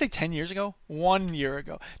 10? Did I say 10 years ago? 1 year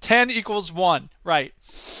ago. 10 equals 1. Right.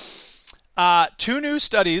 2 new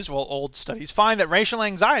studies, old studies, find that racial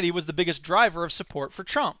anxiety was the biggest driver of support for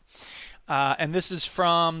Trump. And this is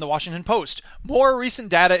from the Washington Post. More recent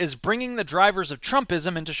data is bringing the drivers of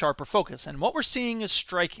Trumpism into sharper focus, and what we're seeing is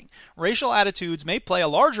striking. Racial attitudes may play a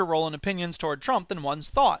larger role in opinions toward Trump than once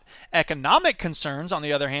thought. Economic concerns, on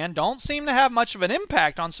the other hand, don't seem to have much of an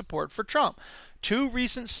impact on support for Trump. 2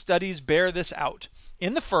 recent studies bear this out.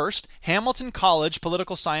 In the first, Hamilton College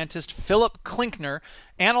political scientist Philip Klinkner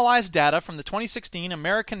analyzed data from the 2016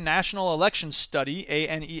 American National Election Study,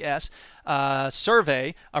 ANES,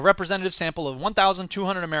 survey, a representative sample of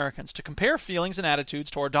 1,200 Americans, to compare feelings and attitudes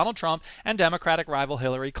toward Donald Trump and Democratic rival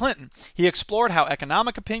Hillary Clinton. He explored how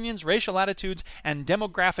economic opinions, racial attitudes, and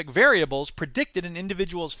demographic variables predicted an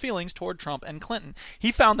individual's feelings toward Trump and Clinton.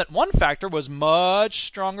 He found that one factor was much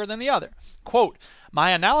stronger than the other. Quote,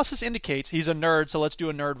 my analysis indicates, he's a nerd, so let's do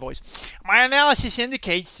a nerd voice. My analysis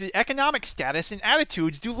indicates that economic status and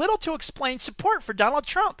attitudes do little to explain support for Donald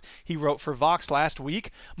Trump, he wrote for Vox last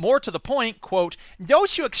week. More to the point, quote,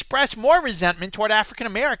 those who express more resentment toward African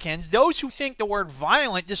Americans, those who think the word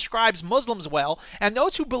violent describes Muslims well, and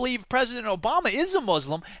those who believe President Obama is a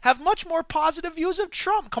Muslim have much more positive views of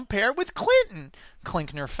Trump compared with Clinton,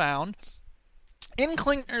 Klinkner found. In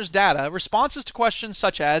Klinkner's data, responses to questions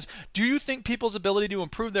such as, do you think people's ability to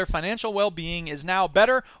improve their financial well-being is now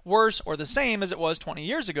better, worse, or the same as it was 20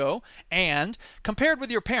 years ago? And, compared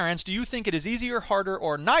with your parents, do you think it is easier, harder,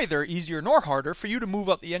 or neither easier nor harder for you to move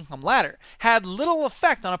up the income ladder? Had little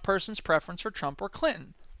effect on a person's preference for Trump or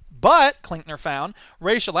Clinton. But, Klinkner found,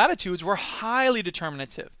 racial attitudes were highly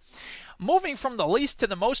determinative. Moving from the least to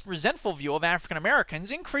the most resentful view of African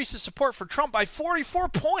Americans increases support for Trump by 44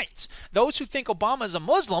 points. Those who think Obama is a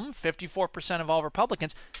Muslim, 54% of all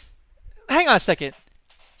Republicans. Hang on a second.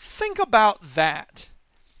 Think about that.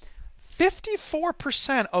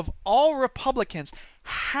 54% of all Republicans,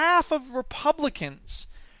 half of Republicans,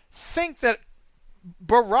 think that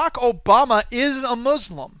Barack Obama is a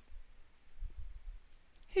Muslim.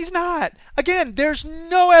 He's not. Again, there's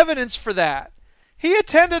no evidence for that. He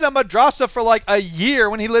attended a madrasa for like a year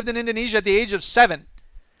when he lived in Indonesia at the age of 7.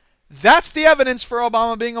 That's the evidence for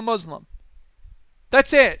Obama being a Muslim.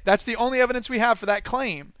 That's it. That's the only evidence we have for that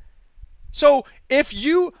claim. So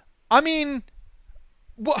the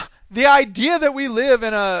idea that we live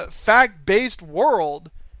in a fact-based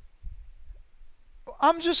world,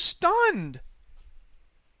 I'm just stunned.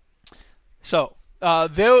 So,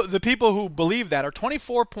 the people who believe that are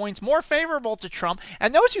 24 points more favorable to Trump,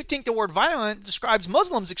 and those who think the word violent describes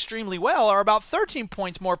Muslims extremely well are about 13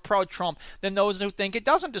 points more pro-Trump than those who think it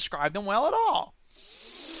doesn't describe them well at all.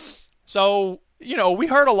 So, we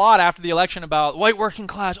heard a lot after the election about white working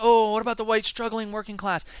class. Oh, what about the white struggling working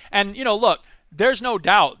class? And, look, there's no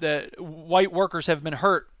doubt that white workers have been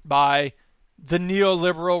hurt by the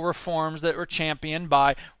neoliberal reforms that were championed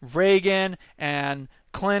by Reagan and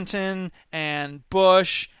Clinton and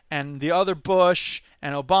Bush and the other Bush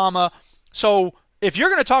and Obama. So if you're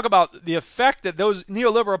going to talk about the effect that those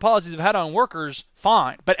neoliberal policies have had on workers,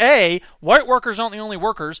 fine. But A, white workers aren't the only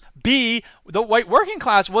workers. B, the white working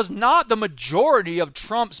class was not the majority of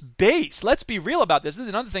Trump's base. Let's be real about this. This is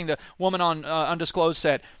another thing the woman on Undisclosed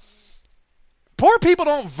said. Poor people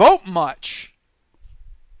don't vote much.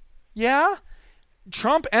 Yeah?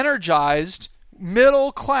 Trump energized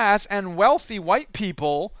middle class and wealthy white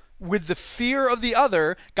people with the fear of the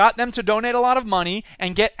other, got them to donate a lot of money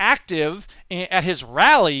and get active at his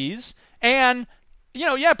rallies, and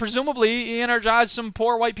presumably he energized some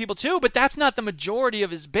poor white people too, but that's not the majority of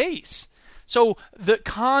his base. So the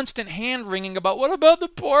constant hand-wringing about, what about the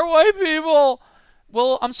poor white people?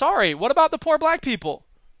 Well, I'm sorry, what about the poor black people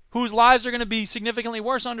whose lives are going to be significantly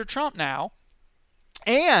worse under Trump now?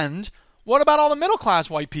 And what about all the middle-class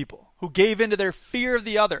white people who gave into their fear of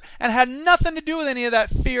the other and had nothing to do with any of that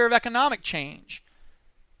fear of economic change?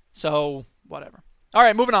 So, whatever. All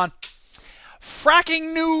right, moving on.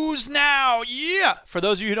 Fracking news now. Yeah. For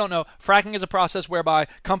those of you who don't know, fracking is a process whereby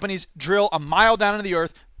companies drill a mile down into the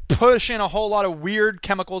earth, push in a whole lot of weird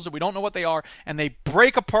chemicals that we don't know what they are, and they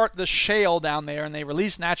break apart the shale down there, and they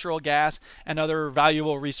release natural gas and other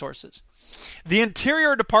valuable resources. The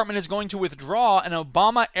Interior Department is going to withdraw an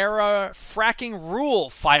Obama-era fracking rule,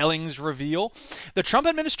 filings reveal. The Trump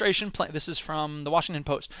administration, this is from the Washington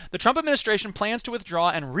Post, the Trump administration plans to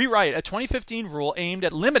withdraw and rewrite a 2015 rule aimed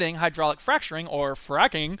at limiting hydraulic fracturing, or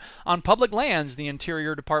fracking, on public lands, the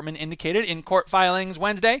Interior Department indicated in court filings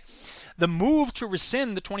Wednesday. The move to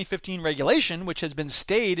rescind the 2015 regulation, which has been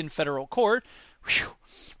stayed in federal court,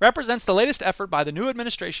 represents the latest effort by the new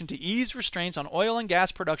administration to ease restraints on oil and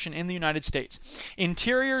gas production in the United States.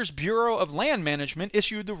 Interior's Bureau of Land Management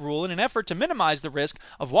issued the rule in an effort to minimize the risk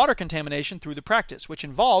of water contamination through the practice, which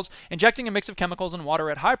involves injecting a mix of chemicals and water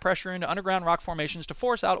at high pressure into underground rock formations to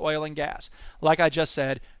force out oil and gas. Like I just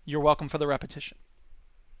said, you're welcome for the repetition.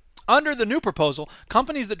 Under the new proposal,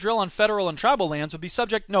 companies that drill on federal and tribal lands would be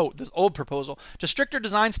subject, this old proposal, to stricter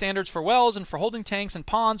design standards for wells and for holding tanks and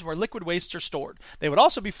ponds where liquid wastes are stored. They would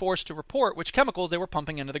also be forced to report which chemicals they were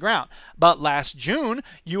pumping into the ground. But last June,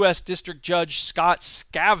 U.S. District Judge Scott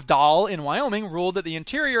Skavdal in Wyoming ruled that the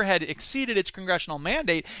Interior had exceeded its congressional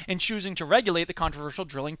mandate in choosing to regulate the controversial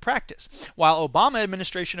drilling practice. While Obama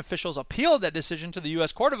administration officials appealed that decision to the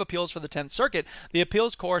U.S. Court of Appeals for the 10th Circuit, the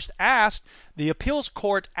appeals court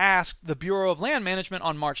asked the Bureau of Land Management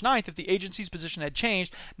on March 9th if the agency's position had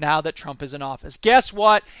changed now that Trump is in office. Guess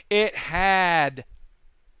what? It had.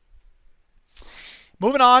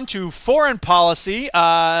 Moving on to foreign policy,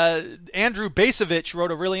 Andrew Bacevich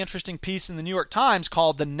wrote a really interesting piece in the New York Times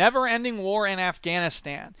called The Never-Ending War in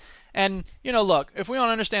Afghanistan. And, look, if we want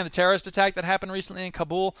to understand the terrorist attack that happened recently in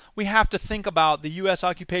Kabul, we have to think about the U.S.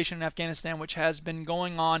 occupation in Afghanistan, which has been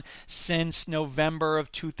going on since November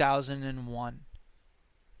of 2001.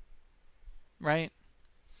 Right?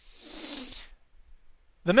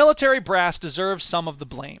 The military brass deserves some of the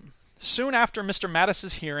blame. Soon after Mr.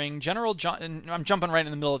 Mattis's hearing, I'm jumping right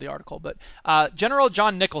in the middle of the article, but General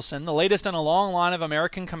John Nicholson, the latest in a long line of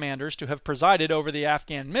American commanders to have presided over the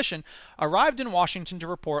Afghan mission, arrived in Washington to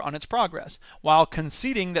report on its progress. While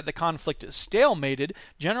conceding that the conflict is stalemated,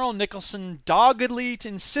 General Nicholson doggedly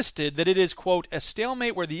insisted that it is, quote, a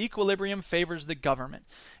stalemate where the equilibrium favors the government.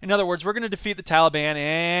 In other words, we're going to defeat the Taliban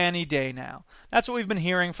any day now. That's what we've been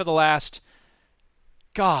hearing for the last...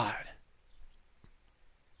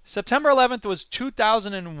 September 11th was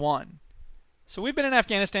 2001. So we've been in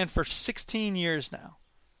Afghanistan for 16 years now.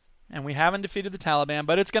 And we haven't defeated the Taliban,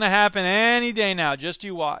 but it's going to happen any day now. Just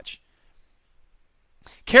you watch.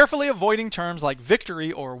 Carefully avoiding terms like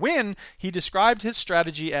victory or win, he described his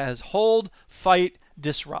strategy as hold, fight,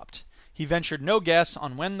 disrupt. He ventured no guess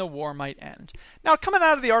on when the war might end. Now, coming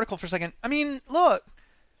out of the article for a second, look.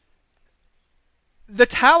 The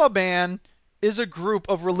Taliban is a group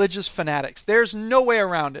of religious fanatics. There's no way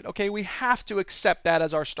around it, okay? We have to accept that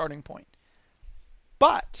as our starting point.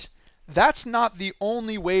 But that's not the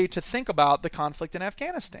only way to think about the conflict in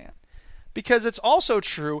Afghanistan. Because it's also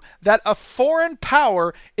true that a foreign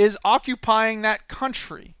power is occupying that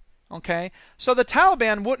country, okay? So the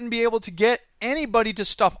Taliban wouldn't be able to get anybody to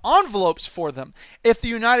stuff envelopes for them if the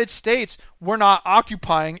United States were not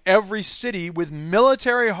occupying every city with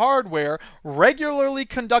military hardware, regularly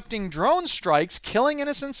conducting drone strikes, killing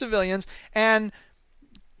innocent civilians, and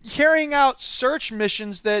carrying out search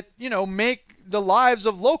missions that, make the lives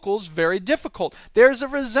of locals very difficult. There's a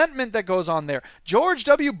resentment that goes on there. George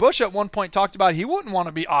W. Bush at one point talked about he wouldn't want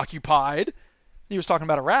to be occupied. He was talking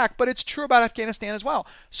about Iraq, but it's true about Afghanistan as well.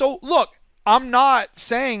 So look, I'm not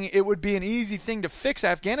saying it would be an easy thing to fix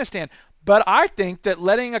Afghanistan, but I think that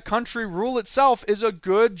letting a country rule itself is a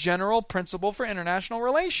good general principle for international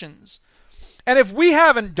relations. And if we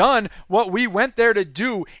haven't done what we went there to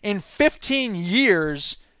do in 15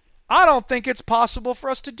 years, I don't think it's possible for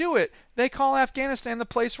us to do it. They call Afghanistan the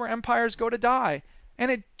place where empires go to die. And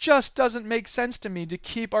it just doesn't make sense to me to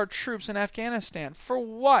keep our troops in Afghanistan. For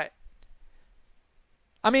what?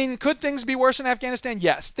 Could things be worse in Afghanistan?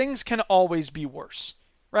 Yes, things can always be worse,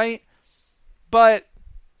 right? But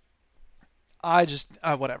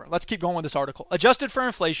whatever. Let's keep going with this article. Adjusted for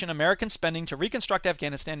inflation, American spending to reconstruct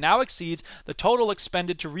Afghanistan now exceeds the total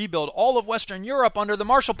expended to rebuild all of Western Europe under the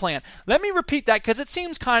Marshall Plan. Let me repeat that because it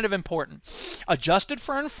seems kind of important. Adjusted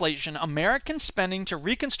for inflation, American spending to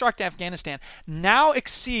reconstruct Afghanistan now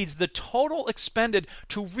exceeds the total expended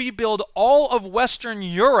to rebuild all of Western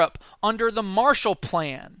Europe under the Marshall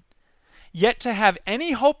Plan. Yet to have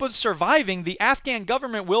any hope of surviving, the Afghan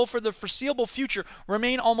government will, for the foreseeable future,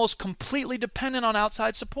 remain almost completely dependent on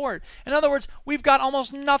outside support. In other words, we've got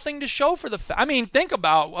almost nothing to show for the think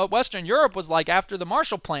about what Western Europe was like after the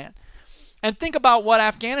Marshall Plan. And think about what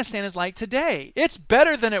Afghanistan is like today. It's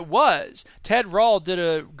better than it was. Ted Rall did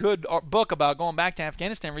a good book about going back to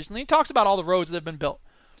Afghanistan recently. He talks about all the roads that have been built.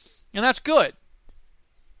 And that's good.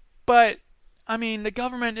 But, the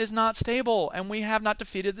government is not stable, and we have not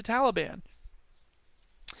defeated the Taliban.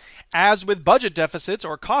 As with budget deficits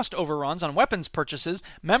or cost overruns on weapons purchases,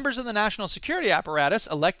 members of the national security apparatus,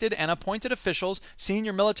 elected and appointed officials,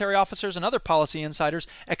 senior military officers, and other policy insiders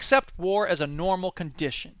accept war as a normal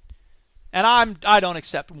condition. And I don't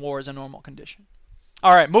accept war as a normal condition.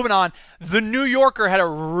 All right, moving on. The New Yorker had a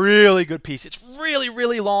really good piece. It's really,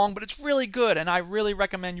 really long, but it's really good, and I really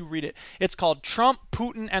recommend you read it. It's called Trump,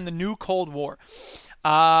 Putin, and the New Cold War.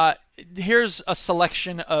 Here's a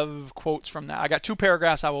selection of quotes from that. I got 2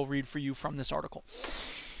 paragraphs I will read for you from this article.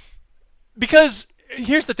 Because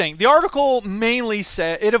here's the thing. The article mainly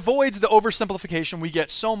says, it avoids the oversimplification we get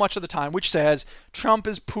so much of the time, which says Trump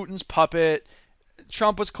is Putin's puppet.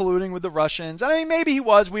 Trump was colluding with the Russians. Maybe he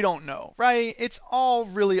was. We don't know, right? It's all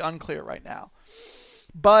really unclear right now.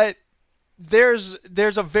 But there's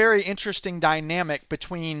a very interesting dynamic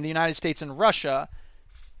between the United States and Russia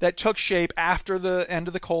that took shape after the end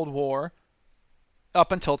of the Cold War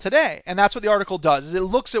up until today. And that's what the article does. Is it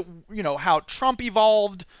looks at, how Trump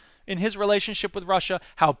evolved in his relationship with Russia,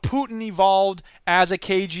 how Putin evolved as a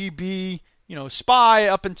KGB, spy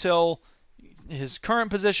up until his current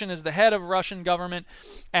position as the head of Russian government,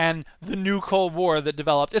 and the new Cold War that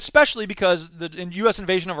developed, especially because the U.S.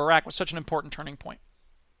 invasion of Iraq was such an important turning point.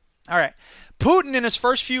 All right. Putin, in his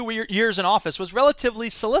first few years in office, was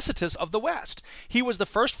relatively solicitous of the West. He was the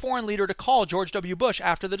first foreign leader to call George W. Bush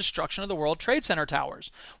after the destruction of the World Trade Center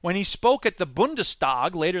towers. When he spoke at the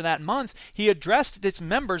Bundestag later that month, he addressed its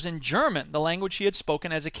members in German, the language he had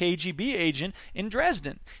spoken as a KGB agent in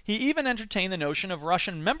Dresden. He even entertained the notion of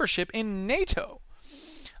Russian membership in NATO.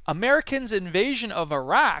 Americans' invasion of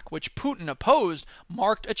Iraq, which Putin opposed,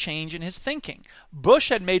 marked a change in his thinking. Bush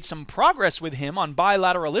had made some progress with him on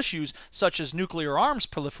bilateral issues such as nuclear arms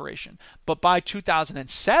proliferation, but by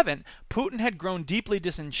 2007, Putin had grown deeply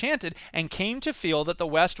disenchanted and came to feel that the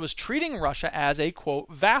West was treating Russia as a,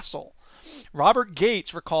 quote, vassal. Robert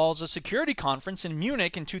Gates recalls a security conference in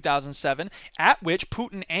Munich in 2007 at which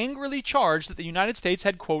Putin angrily charged that the United States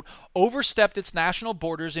had, quote, overstepped its national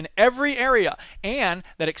borders in every area and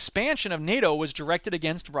that expansion of NATO was directed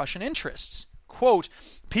against Russian interests. Quote,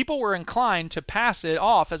 people were inclined to pass it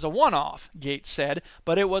off as a one-off, Gates said,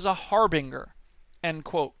 but it was a harbinger, end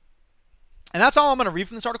quote. And that's all I'm going to read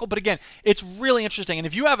from this article. But again, it's really interesting. And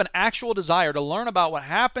if you have an actual desire to learn about what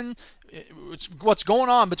happened, what's going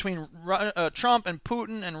on between Trump and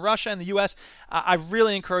Putin and Russia and the U.S., I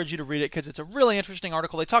really encourage you to read it because it's a really interesting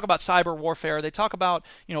article. They talk about cyber warfare. They talk about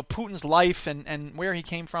Putin's life and where he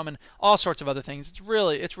came from and all sorts of other things. It's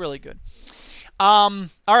really good. All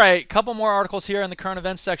right, couple more articles here in the current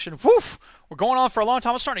events section. Woof! We're going on for a long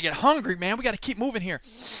time. I'm starting to get hungry, man. We got to keep moving here.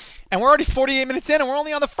 And we're already 48 minutes in, and we're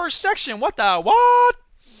only on the first section. What?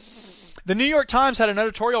 The New York Times had an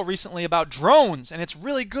editorial recently about drones, and it's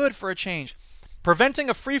really good for a change. Preventing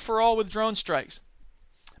a free-for-all with drone strikes.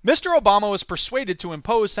 Mr. Obama was persuaded to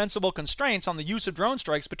impose sensible constraints on the use of drone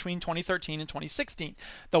strikes between 2013 and 2016.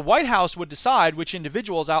 The White House would decide which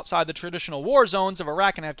individuals outside the traditional war zones of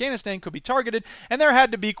Iraq and Afghanistan could be targeted, and there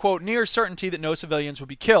had to be, quote, near certainty that no civilians would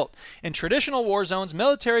be killed. In traditional war zones,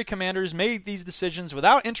 military commanders made these decisions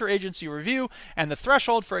without interagency review, and the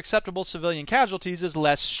threshold for acceptable civilian casualties is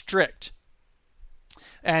less strict.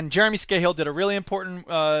 And Jeremy Scahill did a really important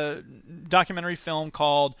documentary film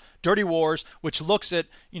called Dirty Wars, which looks at,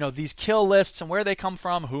 these kill lists and where they come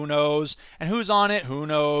from, who knows, and who's on it, who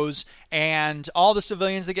knows, and all the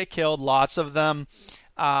civilians that get killed, lots of them.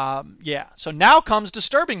 So now comes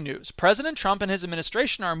disturbing news. President Trump and his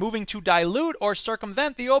administration are moving to dilute or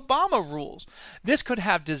circumvent the Obama rules. This could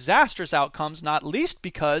have disastrous outcomes, not least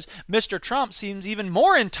because Mr. Trump seems even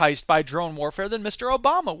more enticed by drone warfare than Mr.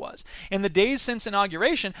 Obama was. In the days since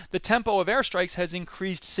inauguration, the tempo of airstrikes has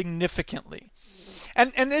increased significantly.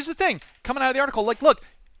 And there's the thing, coming out of the article, look,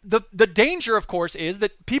 the danger, of course, is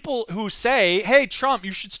that people who say, hey, Trump,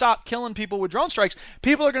 you should stop killing people with drone strikes,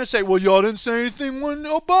 people are going to say, well, y'all didn't say anything when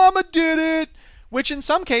Obama did it, which in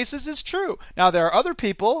some cases is true. Now, there are other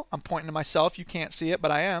people, I'm pointing to myself, you can't see it, but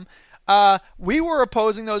I am, We were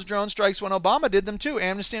opposing those drone strikes when Obama did them too.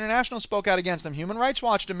 Amnesty International spoke out against them. Human Rights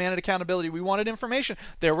Watch demanded accountability. We wanted information.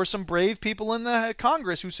 There were some brave people in the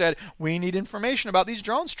Congress who said, we need information about these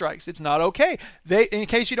drone strikes. It's not okay. In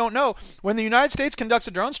case you don't know, when the United States conducts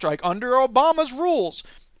a drone strike under Obama's rules,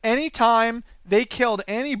 anytime they killed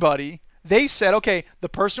anybody, they said, okay, the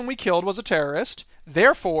person we killed was a terrorist.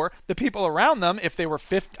 Therefore, the people around them, if they were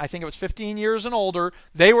 15 years and older,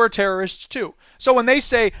 they were terrorists too. So when they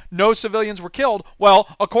say no civilians were killed,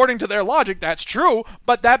 well, according to their logic, that's true,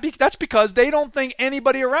 but that's because they don't think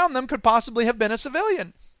anybody around them could possibly have been a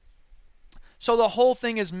civilian. So the whole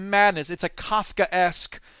thing is madness. It's a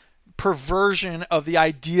Kafkaesque perversion of the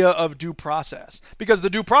idea of due process, because the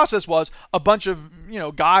due process was a bunch of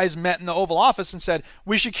guys met in the Oval Office and said,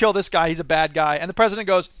 we should kill this guy, he's a bad guy, and the president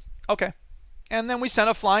goes, okay. And then we sent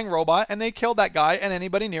a flying robot and they killed that guy and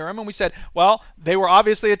anybody near him, and we said, well, they were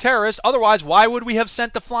obviously a terrorist, otherwise why would we have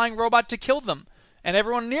sent the flying robot to kill them? And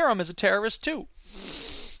everyone near him is a terrorist too.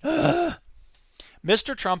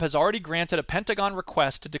 Mr. Trump has already granted a Pentagon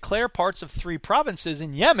request to declare parts of 3 provinces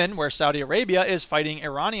in Yemen, where Saudi Arabia is fighting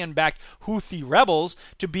Iranian-backed Houthi rebels,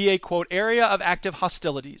 to be a, quote, area of active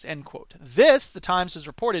hostilities, end quote. This, the Times has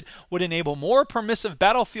reported, would enable more permissive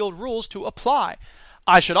battlefield rules to apply.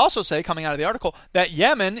 I should also say, coming out of the article, that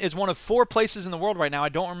Yemen is one of 4 places in the world right now. I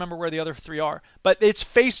don't remember where the other 3 are, but it's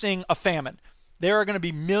facing a famine. There are going to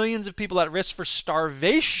be millions of people at risk for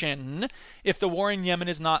starvation if the war in Yemen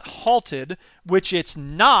is not halted, which it's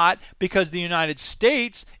not, because the United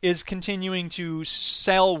States is continuing to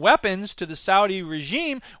sell weapons to the Saudi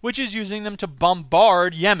regime, which is using them to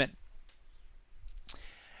bombard Yemen.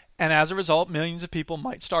 And as a result, millions of people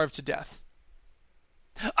might starve to death.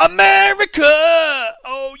 America!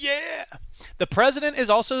 Oh, yeah! The president is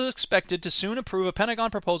also expected to soon approve a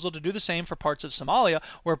Pentagon proposal to do the same for parts of Somalia,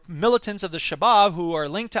 where militants of the Shabaab who are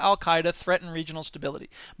linked to Al-Qaeda threaten regional stability.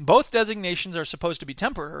 Both designations are supposed to be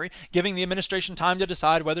temporary, giving the administration time to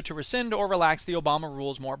decide whether to rescind or relax the Obama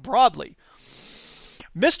rules more broadly.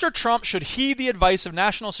 Mr. Trump should heed the advice of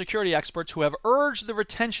national security experts who have urged the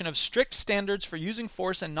retention of strict standards for using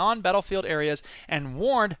force in non-battlefield areas and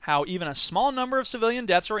warned how even a small number of civilian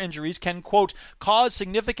deaths or injuries can, quote, cause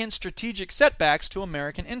significant strategic setbacks to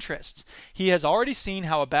American interests. He has already seen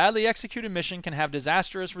how a badly executed mission can have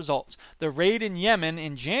disastrous results. The raid in Yemen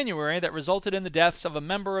in January that resulted in the deaths of a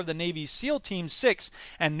member of the Navy's SEAL Team 6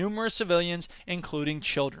 and numerous civilians, including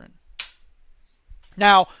children.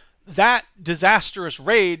 Now, that disastrous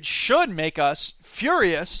raid should make us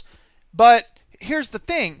furious, but here's the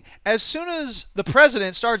thing. As soon as the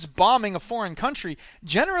president starts bombing a foreign country,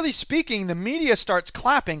 generally speaking, the media starts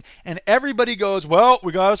clapping and everybody goes, well,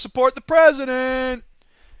 we got to support the president.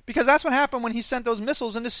 Because that's what happened when he sent those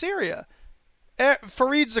missiles into Syria.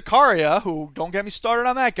 Fareed Zakaria, who, don't get me started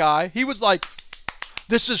on that guy, he was like,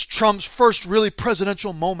 this is Trump's first really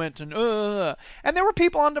presidential moment. And there were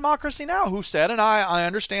people on Democracy Now! Who said, and I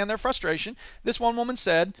understand their frustration, this one woman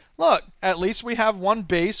said, look, at least we have one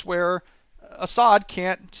base where Assad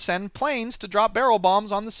can't send planes to drop barrel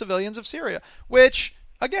bombs on the civilians of Syria. Which,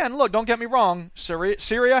 again, look, don't get me wrong,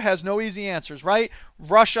 Syria has no easy answers, right?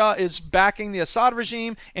 Russia is backing the Assad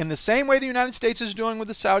regime in the same way the United States is doing with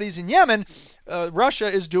the Saudis in Yemen. Russia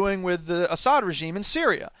is doing with the Assad regime in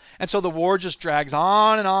Syria. And so the war just drags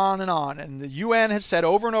on and on and on. And the UN has said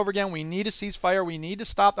over and over again, we need a ceasefire, we need to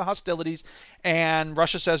stop the hostilities. And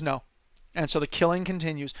Russia says no. And so the killing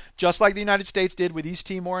continues, just like the United States did with East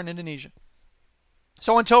Timor and Indonesia.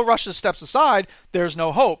 So until Russia steps aside, there's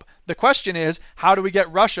no hope. The question is, how do we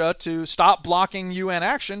get Russia to stop blocking UN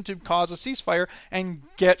action to cause a ceasefire and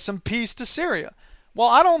get some peace to Syria? Well,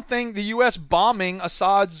 I don't think the U.S. bombing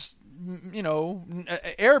Assad's,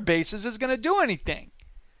 air bases is going to do anything.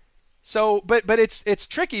 So, but it's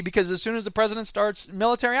tricky because as soon as the president starts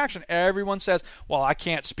military action, everyone says, well, I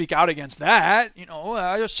can't speak out against that.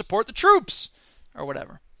 I just support the troops or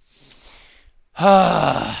whatever.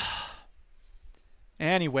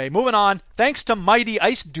 Anyway, moving on. Thanks to Mighty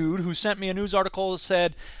Ice Dude, who sent me a news article that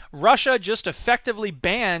said, Russia just effectively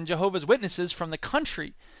banned Jehovah's Witnesses from the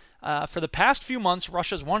country. For the past few months,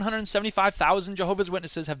 Russia's 175,000 Jehovah's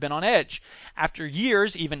Witnesses have been on edge. After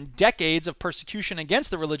years, even decades of persecution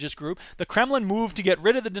against the religious group, the Kremlin moved to get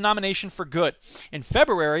rid of the denomination for good. In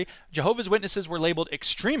February, Jehovah's Witnesses were labeled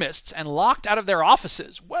extremists and locked out of their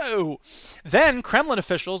offices. Whoa! Then, Kremlin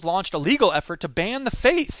officials launched a legal effort to ban the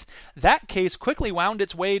faith. That case quickly wound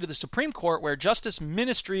its way to the Supreme Court, where Justice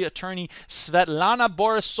Ministry attorney Svetlana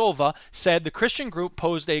Borisova said the Christian group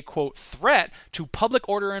posed a, quote, threat to public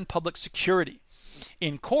order and public security.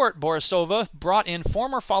 In court, Borisova brought in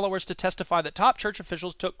former followers to testify that top church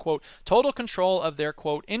officials took, quote, total control of their,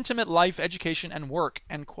 quote, intimate life, education, and work,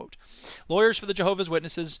 end quote. Lawyers for the Jehovah's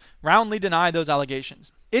Witnesses roundly denied those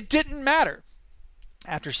allegations. It didn't matter.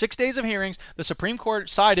 After 6 days of hearings, the Supreme Court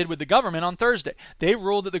sided with the government on Thursday. They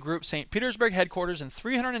ruled that the group's St. Petersburg headquarters and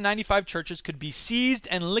 395 churches could be seized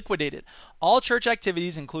and liquidated. All church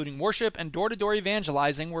activities, including worship and door-to-door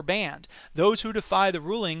evangelizing, were banned. Those who defy the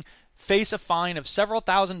ruling face a fine of several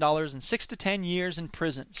 $1,000s and 6 to 10 years in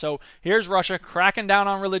prison. So here's Russia cracking down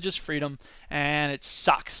on religious freedom, and it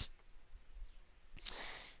sucks.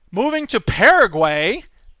 Moving to Paraguay,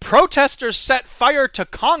 protesters set fire to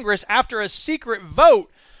Congress after a secret vote.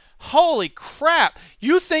 Holy crap.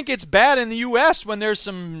 You think it's bad in the U.S. when there's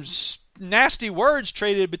some nasty words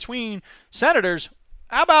traded between senators.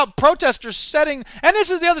 How about protesters setting... And this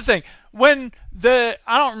is the other thing. When I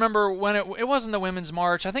don't remember when it wasn't the Women's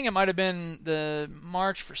March. I think it might have been the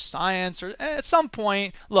March for Science, or at some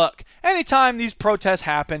point. Look, anytime these protests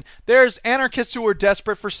happen, there's anarchists who are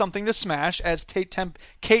desperate for something to smash, as Kate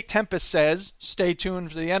Tempest says. Stay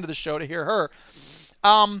tuned for the end of the show to hear her.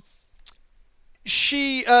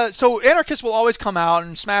 So anarchists will always come out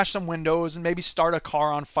and smash some windows and maybe start a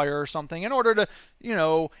car on fire or something in order to,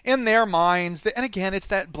 in their minds, and again, it's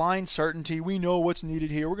that blind certainty. We know what's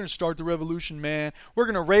needed here. We're going to start the revolution, man. We're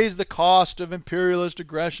going to raise the cost of imperialist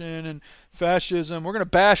aggression and fascism. We're going to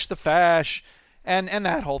bash the fash and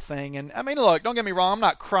that whole thing. And I mean, look, don't get me wrong. I'm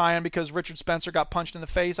not crying because Richard Spencer got punched in the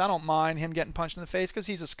face. I don't mind him getting punched in the face because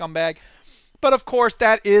he's a scumbag. But of course,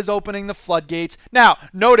 that is opening the floodgates. Now,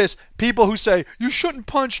 notice people who say, you shouldn't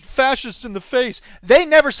punch fascists in the face. They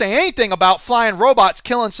never say anything about flying robots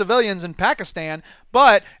killing civilians in Pakistan.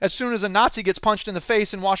 But as soon as a Nazi gets punched in the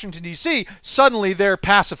face in Washington, D.C., suddenly they're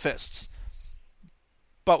pacifists.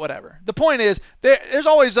 But whatever. The point is, there's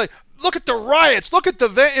always like, look at the riots. Look at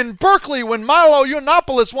in Berkeley when Milo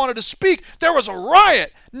Yiannopoulos wanted to speak, there was a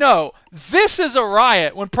riot. No, this is a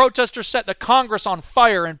riot when protesters set the Congress on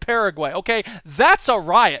fire in Paraguay, okay? That's a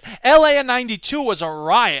riot. LA in 92 was a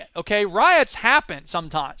riot, okay? Riots happen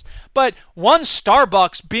sometimes. But one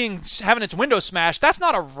Starbucks having its window smashed, that's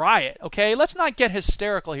not a riot, okay? Let's not get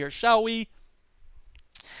hysterical here, shall we?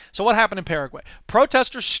 So what happened in Paraguay?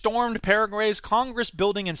 Protesters stormed Paraguay's Congress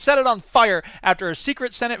building and set it on fire after a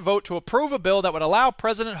secret Senate vote to approve a bill that would allow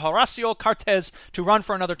President Horacio Cartes to run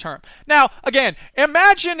for another term. Now, again,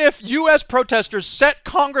 imagine if U.S. protesters set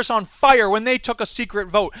Congress on fire when they took a secret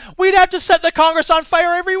vote. We'd have to set the Congress on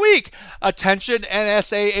fire every week. Attention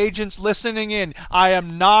NSA agents listening in. I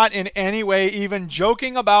am not in any way even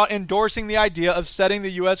joking about endorsing the idea of setting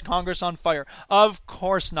the U.S. Congress on fire. Of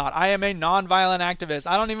course not. I am a nonviolent activist.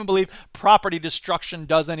 I don't even believe property destruction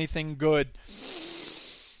does anything good.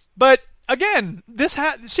 But again,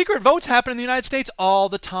 secret votes happen in the United States all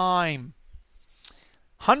the time.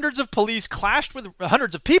 Hundreds of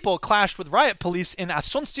people clashed with riot police in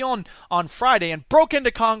Asunción on Friday and broke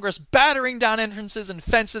into Congress, battering down entrances and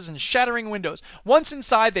fences and shattering windows. Once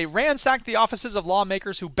inside, they ransacked the offices of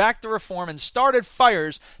lawmakers who backed the reform and started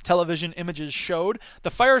fires, television images showed.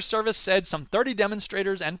 The fire service said some 30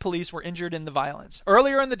 demonstrators and police were injured in the violence.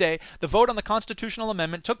 Earlier in the day, the vote on the constitutional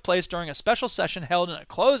amendment took place during a special session held in a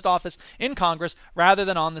closed office in Congress rather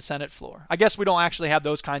than on the Senate floor. I guess we don't actually have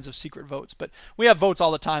those kinds of secret votes, but we have votes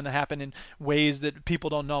all the time that happen in ways that people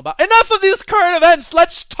don't know about. Enough of these current events.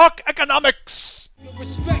 Let's talk economics.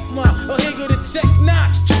 Respect my here go the check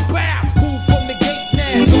notch. Bow. Move from the gate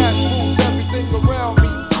now. Cash moves everything around me.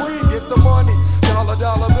 Green, get the money. Dollar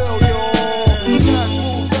bill, yo. Cash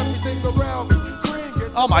moves everything around me. Green,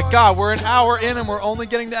 get the Oh my God, we're an hour in and we're only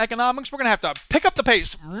getting to economics. We're going to have to pick up the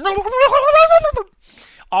pace.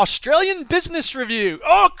 Australian Business Review.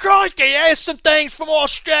 Oh, crikey, here's some things from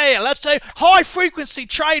Australia. Let's say high-frequency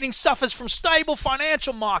trading suffers from stable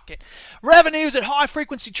financial market. Revenues at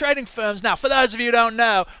high-frequency trading firms. Now, for those of you who don't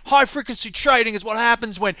know, high-frequency trading is what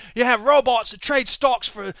happens when you have robots that trade stocks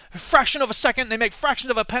for a fraction of a second. They make fraction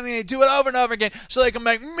of a penny. They do it over and over again so they can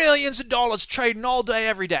make millions of dollars trading all day,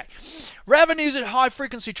 every day. Revenues at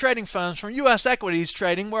high-frequency trading firms from U.S. equities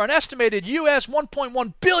trading were an estimated U.S.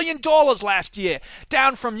 $1.1 billion last year,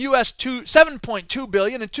 down from U.S. $7.2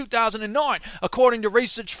 billion in 2009, according to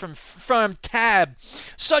research from firm TAB.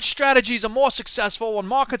 Such strategies are more successful when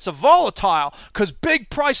markets are volatile, because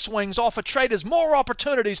big price swings offer traders more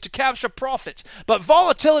opportunities to capture profits. But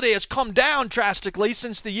volatility has come down drastically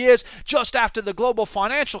since the years just after the global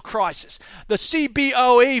financial crisis. The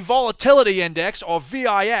CBOE Volatility Index, or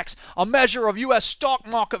VIX, a measure of U.S. stock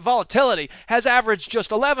market volatility has averaged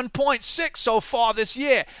just 11.6 so far this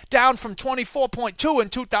year, down from 24.2 in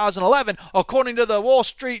 2011, according to the Wall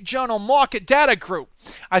Street Journal Market Data Group.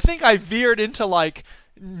 I think I veered into like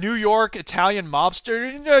New York Italian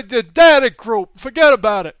mobster. The Data Group, forget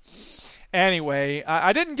about it. Anyway,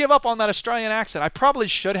 I didn't give up on that Australian accent. I probably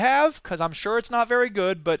should have, because I'm sure it's not very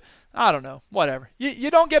good, but I don't know. Whatever. You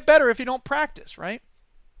don't get better if you don't practice, right?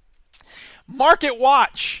 Market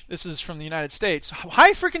Watch. This is from the United States.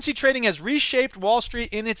 High-frequency trading has reshaped Wall Street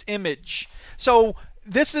in its image. So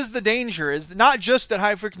this is the danger, is not just that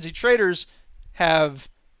high-frequency traders have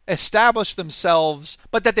established themselves,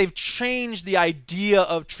 but that they've changed the idea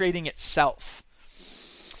of trading itself.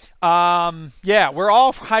 We're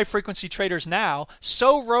all high-frequency traders now.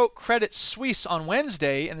 So wrote Credit Suisse on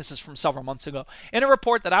Wednesday, and this is from several months ago, in a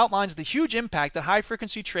report that outlines the huge impact that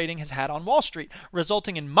high-frequency trading has had on Wall Street,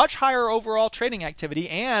 resulting in much higher overall trading activity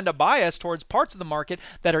and a bias towards parts of the market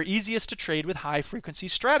that are easiest to trade with high-frequency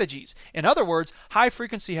strategies. In other words,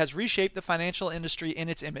 high-frequency has reshaped the financial industry in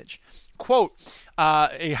its image. Quote,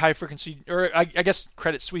 a high-frequency, or I guess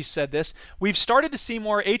Credit Suisse said this, "We've started to see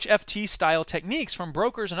more HFT-style techniques from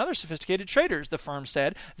brokers and other sophisticated traders," the firm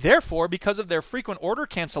said. "Therefore, because of their frequent order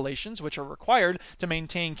cancellations, which are required to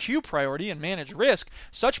maintain queue priority and manage risk,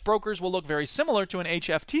 such brokers will look very similar to an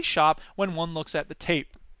HFT shop when one looks at the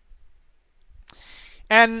tape."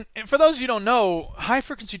 And for those of you who don't know,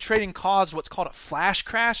 high-frequency trading caused what's called a flash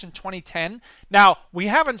crash in 2010. Now, we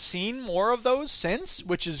haven't seen more of those since,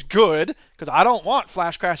 which is good, because I don't want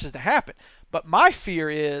flash crashes to happen. But my fear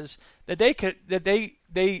is that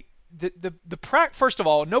first of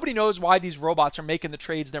all, nobody knows why these robots are making the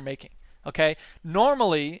trades they're making. Okay?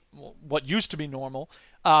 Normally, what used to be normal,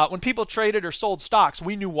 when people traded or sold stocks,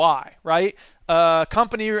 we knew why, right? A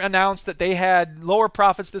company announced that they had lower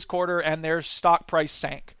profits this quarter and their stock price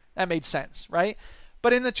sank. That made sense, right?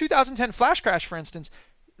 But in the 2010 flash crash, for instance,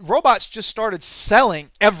 robots just started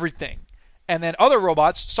selling everything. And then other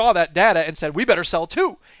robots saw that data and said, we better sell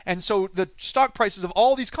too. And so the stock prices of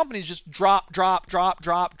all these companies just drop.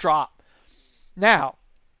 Now,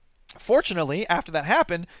 fortunately, after that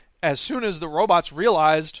happened, as soon as the robots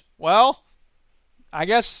realized, well, I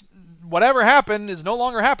guess whatever happened is no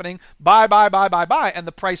longer happening, buy, and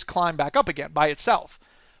the price climbed back up again by itself.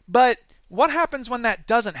 But what happens when that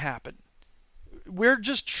doesn't happen? We're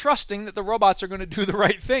just trusting that the robots are going to do the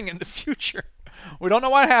right thing in the future. We don't know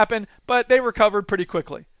what happened, but they recovered pretty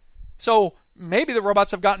quickly. So maybe the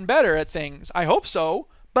robots have gotten better at things. I hope so,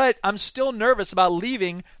 but I'm still nervous about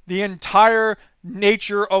leaving the entire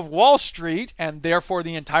nature of Wall Street, and therefore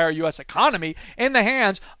the entire U.S. economy, in the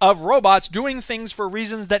hands of robots doing things for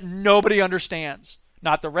reasons that nobody understands.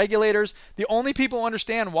 Not the regulators. The only people who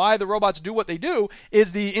understand why the robots do what they do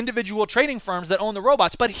is the individual trading firms that own the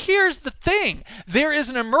robots. But here's the thing. There is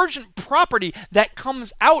an emergent property that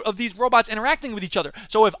comes out of these robots interacting with each other.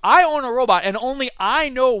 So if I own a robot and only I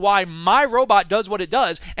know why my robot does what it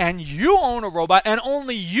does, and you own a robot and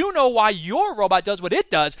only you know why your robot does what it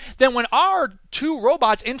does, then when our two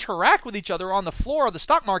robots interact with each other on the floor of the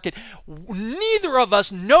stock market, neither of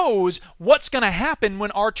us knows what's going to happen when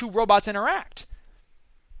our two robots interact.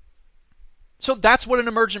 So that's what an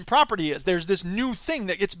emergent property is. There's this new thing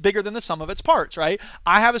that gets bigger than the sum of its parts, right?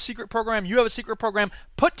 I have a secret program, you have a secret program.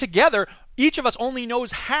 Put together, each of us only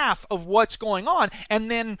knows half of what's going on.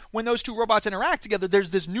 And then when those two robots interact together,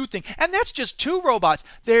 there's this new thing. And that's just two robots.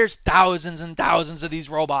 There's thousands and thousands of these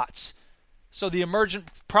robots. So the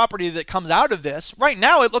emergent property that comes out of this, right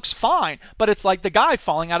now it looks fine, but it's like the guy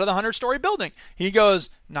falling out of the 100-story building. He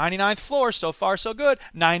goes, 99th floor, so far so good.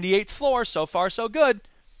 98th floor, so far so good.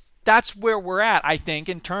 That's where we're at, I think,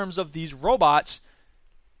 in terms of these robots.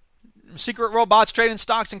 Secret robots trading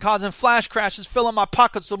stocks and causing flash crashes, filling my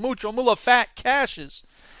pockets with mucho mula fat cashes,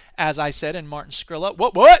 as I said in Martin Skrilla.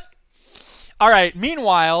 What? All right,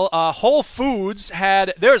 meanwhile, Whole Foods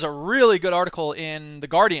there's a really good article in The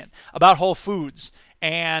Guardian about Whole Foods.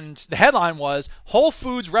 And the headline was, Whole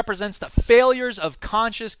Foods represents the failures of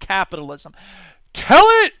conscious capitalism. Tell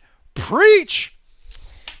it! Preach!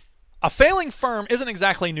 A failing firm isn't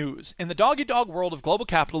exactly news. In the dog-eat-dog world of global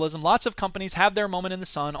capitalism, lots of companies have their moment in the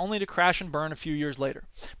sun only to crash and burn a few years later.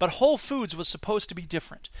 But Whole Foods was supposed to be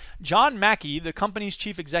different. John Mackey, the company's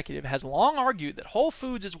chief executive, has long argued that Whole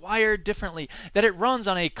Foods is wired differently, that it runs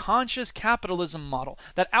on a conscious capitalism model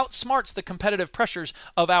that outsmarts the competitive pressures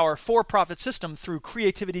of our for-profit system through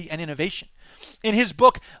creativity and innovation. In his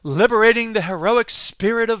book, Liberating the Heroic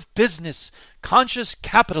Spirit of Business, Conscious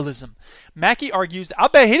Capitalism, Mackey argues that I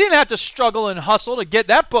bet he didn't have to struggle and hustle to get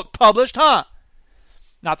that book published, huh?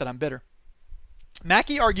 Not that I'm bitter.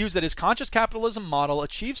 Mackey argues that his conscious capitalism model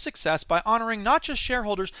achieves success by honoring not just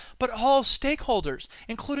shareholders, but all stakeholders,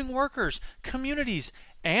 including workers, communities,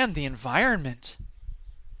 and the environment.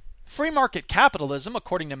 Free market capitalism,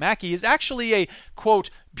 according to Mackey, is actually a, quote,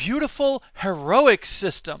 beautiful, heroic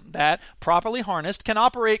system that, properly harnessed, can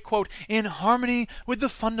operate, quote, in harmony with the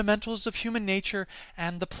fundamentals of human nature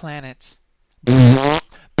and the planet.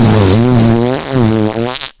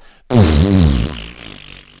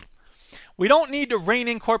 We don't need to rein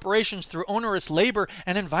in corporations through onerous labor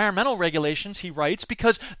and environmental regulations, he writes,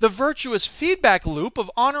 because the virtuous feedback loop of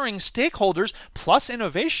honoring stakeholders plus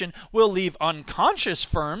innovation will leave unconscious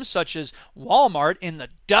firms such as Walmart in the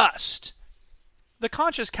dust. The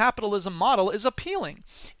conscious capitalism model is appealing.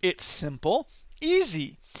 It's simple,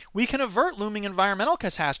 easy. We can avert looming environmental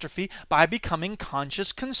catastrophe by becoming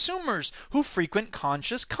conscious consumers who frequent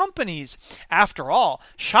conscious companies. After all,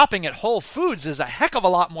 shopping at Whole Foods is a heck of a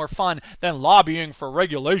lot more fun than lobbying for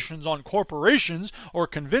regulations on corporations or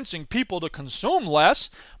convincing people to consume less.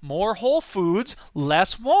 More Whole Foods,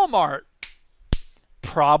 less Walmart.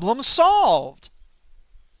 Problem solved.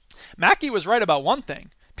 Mackey was right about one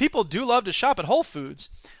thing. People do love to shop at Whole Foods,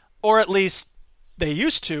 or at least they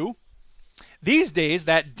used to. These days,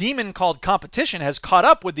 that demon called competition has caught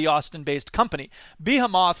up with the Austin-based company.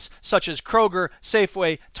 Behemoths such as Kroger,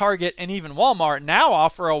 Safeway, Target, and even Walmart now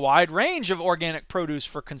offer a wide range of organic produce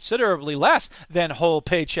for considerably less than Whole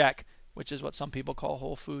Paycheck, which is what some people call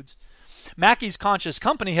Whole Foods. Mackey's conscious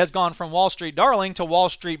company has gone from Wall Street darling to Wall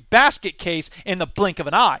Street basket case in the blink of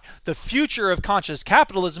an eye. The future of conscious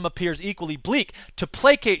capitalism appears equally bleak. To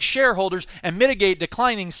placate shareholders and mitigate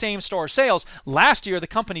declining same-store sales, last year the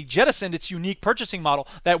company jettisoned its unique purchasing model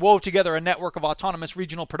that wove together a network of autonomous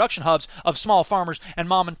regional production hubs of small farmers and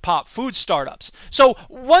mom-and-pop food startups. So,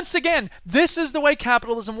 once again, this is the way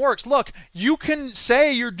capitalism works. Look, you can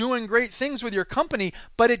say you're doing great things with your company,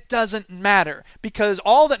 but it doesn't matter, because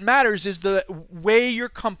all that matters is the way your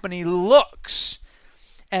company looks.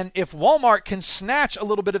 And if Walmart can snatch a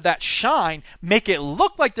little bit of that shine, make it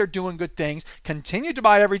look like they're doing good things, continue to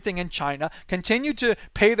buy everything in China, continue to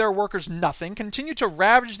pay their workers nothing, continue to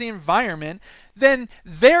ravage the environment, then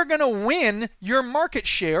they're going to win your market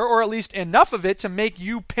share, or at least enough of it to make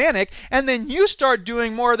you panic, and then you start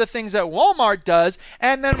doing more of the things that Walmart does,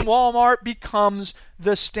 and then Walmart becomes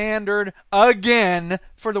the standard again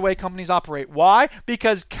for the way companies operate. Why?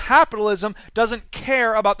 Because capitalism doesn't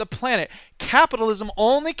care about the planet. Capitalism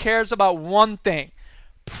only cares about one thing: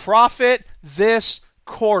 profit this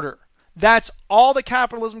quarter. That's all that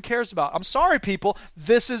capitalism cares about. I'm sorry, people.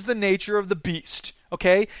 This is the nature of the beast.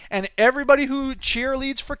 Okay? And everybody who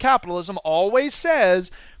cheerleads for capitalism always says,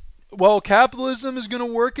 well, capitalism is going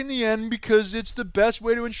to work in the end because it's the best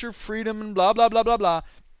way to ensure freedom and blah, blah, blah, blah, blah.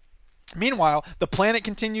 Meanwhile, the planet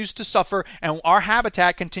continues to suffer and our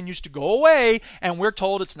habitat continues to go away, and we're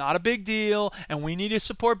told it's not a big deal and we need to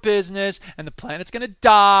support business and the planet's going to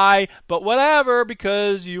die, but whatever,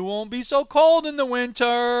 because you won't be so cold in the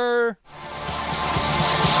winter.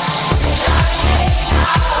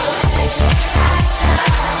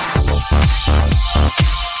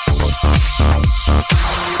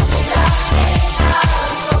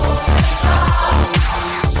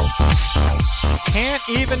 Can't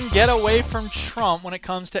even get away from Trump when it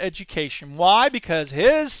comes to education. Why? Because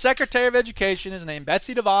his Secretary of Education is named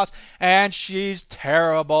Betsy DeVos, and she's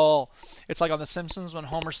terrible. It's like on The Simpsons when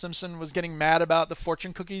Homer Simpson was getting mad about the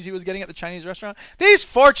fortune cookies he was getting at the Chinese restaurant. These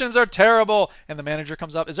fortunes are terrible. And the manager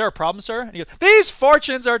comes up, is there a problem, sir? And he goes, these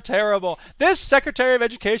fortunes are terrible. This Secretary of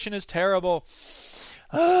Education is terrible.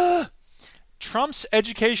 Trump's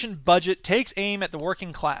education budget takes aim at the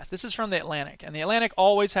working class. This is from The Atlantic, and The Atlantic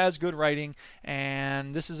always has good writing,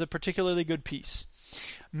 and this is a particularly good piece.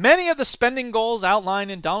 Many of the spending goals outlined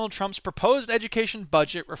in Donald Trump's proposed education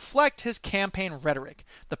budget reflect his campaign rhetoric.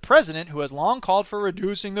 The president, who has long called for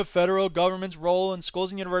reducing the federal government's role in schools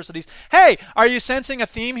and universities. Hey, are you sensing a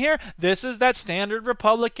theme here? This is that standard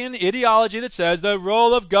Republican ideology that says the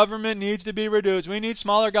role of government needs to be reduced. We need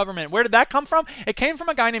smaller government. Where did that come from? It came from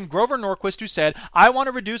a guy named Grover Norquist who said, I want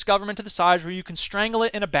to reduce government to the size where you can strangle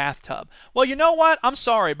it in a bathtub. Well, you know what? I'm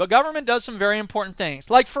sorry, but government does some very important things.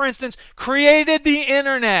 Like, for instance, created the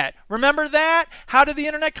internet. Remember that? How did the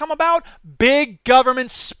internet come about? Big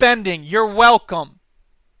government spending. You're welcome.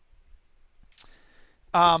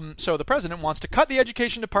 So the president wants to cut the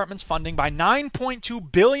education department's funding by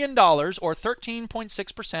 $9.2 billion, or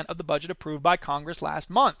 13.6% of the budget approved by Congress last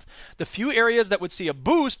month. The few areas that would see a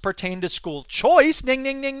boost pertain to school choice, ding,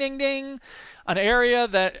 ding, ding, ding, ding, an area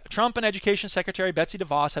that Trump and Education Secretary Betsy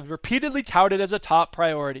DeVos have repeatedly touted as a top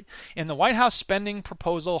priority. In the White House spending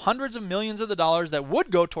proposal, hundreds of millions of the dollars that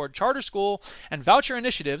would go toward charter school and voucher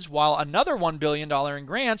initiatives, while another $1 billion in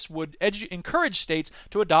grants would encourage states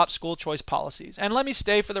to adopt school choice policies. And let me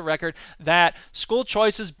state for the record that school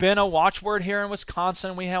choice has been a watchword here in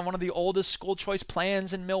Wisconsin. We have one of the oldest school choice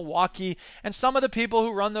plans in Milwaukee, and some of the people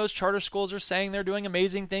who run those charter schools are saying they're doing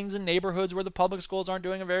amazing things in neighborhoods where the public schools aren't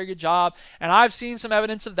doing a very good job, and I've seen some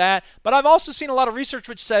evidence of that, but I've also seen a lot of research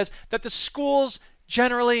which says that the schools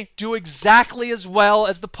generally do exactly as well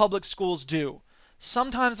as the public schools do.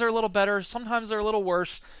 Sometimes they're a little better, sometimes they're a little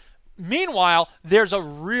worse. Meanwhile, there's a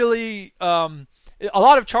really a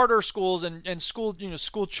lot of charter schools and school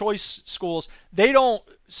choice schools, they don't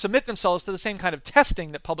submit themselves to the same kind of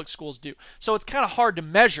testing that public schools do. So it's kind of hard to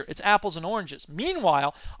measure. It's apples and oranges.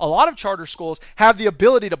 Meanwhile, a lot of charter schools have the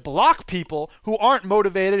ability to block people who aren't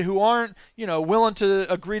motivated, who aren't, willing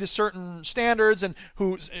to agree to certain standards, and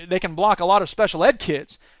who they can block a lot of special ed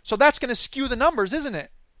kids. So that's going to skew the numbers, isn't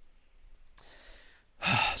it?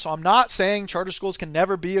 So I'm not saying charter schools can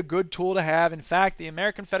never be a good tool to have. In fact, the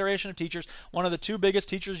American Federation of Teachers, one of the two biggest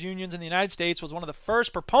teachers unions in the United States, was one of the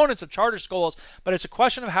first proponents of charter schools, but it's a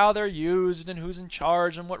question of how they're used and who's in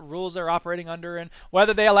charge and what rules they're operating under and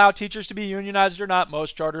whether they allow teachers to be unionized or not.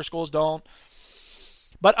 Most charter schools don't.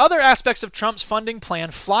 But other aspects of Trump's funding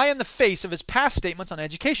plan fly in the face of his past statements on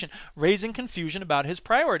education, raising confusion about his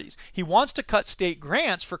priorities. He wants to cut state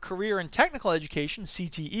grants for career and technical education,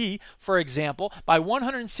 CTE, for example, by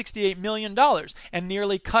 $168 million, and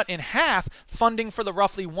nearly cut in half funding for the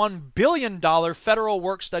roughly $1 billion federal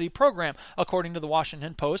work-study program, according to the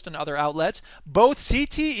Washington Post and other outlets. Both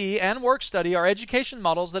CTE and work-study are education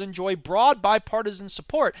models that enjoy broad bipartisan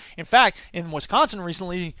support. In fact, in Wisconsin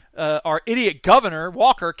recently, our idiot governor,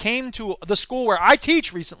 Walker, came to the school where I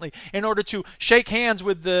teach recently in order to shake hands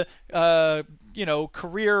with the,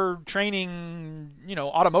 career training,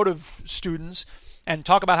 automotive students and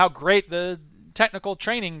talk about how great the technical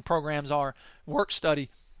training programs are, work study.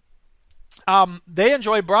 They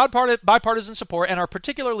enjoy broad bipartisan support and are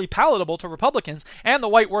particularly palatable to Republicans and the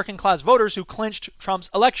white working class voters who clinched Trump's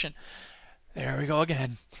election. There we go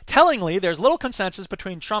again. Tellingly, there's little consensus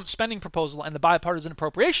between Trump's spending proposal and the bipartisan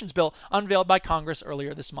appropriations bill unveiled by Congress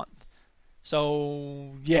earlier this month.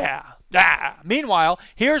 So, yeah. Meanwhile,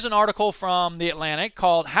 here's an article from The Atlantic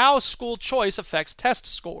called How School Choice Affects Test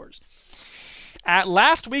Scores. At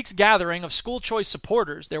last week's gathering of school choice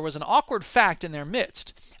supporters, there was an awkward fact in their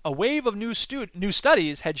midst. A wave of new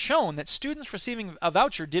studies had shown that students receiving a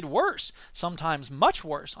voucher did worse, sometimes much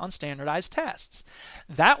worse, on standardized tests.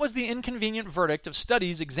 That was the inconvenient verdict of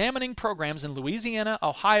studies examining programs in Louisiana,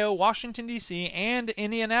 Ohio, Washington, D.C., and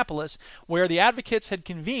Indianapolis, where the advocates had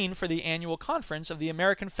convened for the annual conference of the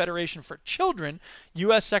American Federation for Children.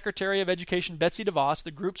 U.S. Secretary of Education Betsy DeVos, the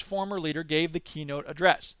group's former leader, gave the keynote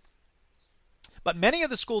address. But many of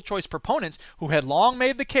the school choice proponents who had long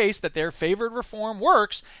made the case that their favored reform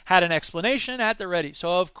works had an explanation at the ready.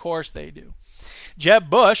 So of course they do. Jeb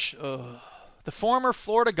Bush, the former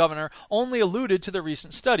Florida governor, only alluded to the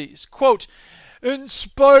recent studies. Quote, "In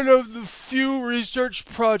spite of the few research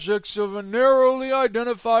projects of a narrowly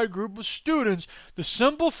identified group of students, the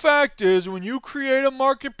simple fact is when you create a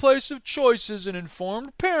marketplace of choices and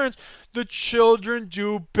informed parents, the children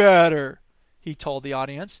do better," he told the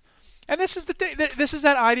audience. And this is the thing. This is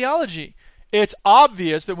that ideology. It's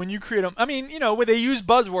obvious that when you create them, when they use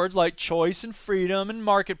buzzwords like choice and freedom and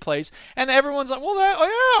marketplace, and everyone's like,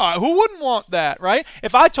 well, who wouldn't want that, right?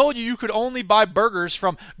 If I told you could only buy burgers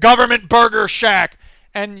from Government Burger Shack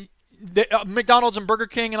and McDonald's and Burger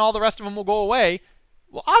King and all the rest of them will go away,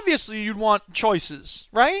 well, obviously you'd want choices,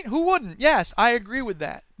 right? Who wouldn't? Yes, I agree with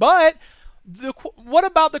that. But what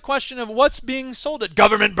about the question of what's being sold at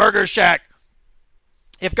Government Burger Shack?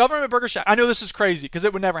 If Government Burger Shack, I know this is crazy because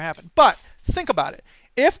it would never happen, but think about it.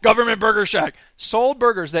 If Government Burger Shack sold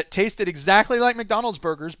burgers that tasted exactly like McDonald's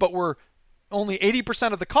burgers but were only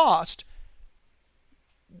 80% of the cost,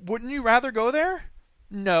 wouldn't you rather go there?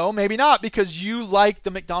 No, maybe not, because you like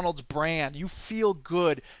the McDonald's brand. You feel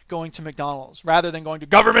good going to McDonald's rather than going to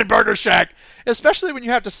Government Burger Shack, especially when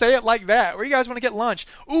you have to say it like that. Where you guys want to get lunch?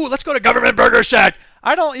 Ooh, let's go to Government Burger Shack.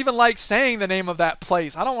 I don't even like saying the name of that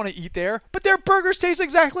place. I don't want to eat there, but their burgers taste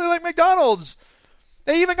exactly like McDonald's.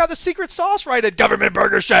 They even got the secret sauce right at Government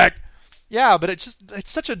Burger Shack. Yeah, but it's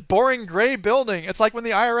such a boring gray building. It's like when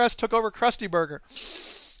the IRS took over Krusty Burger.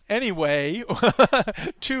 Anyway,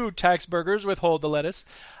 2 tax burgers with hold the lettuce.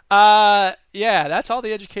 Yeah, that's all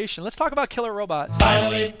the education. Let's talk about killer robots.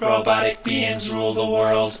 Finally, robotic beings rule the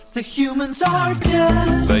world. The humans are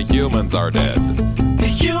dead. The humans are dead. The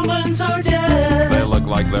humans are dead. They look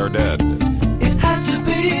like they're dead. It had to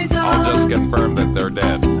be done. I'll just confirm that they're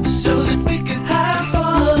dead. So that we could have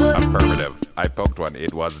fun. Affirmative. I poked one.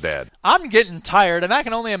 It was dead. I'm getting tired, and I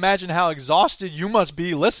can only imagine how exhausted you must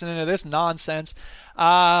be listening to this nonsense.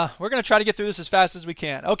 We're going to try to get through this as fast as we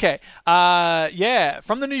can. Okay. Yeah,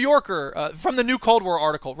 from the New Yorker, from the new Cold War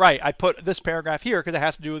article. Right, I put this paragraph here because it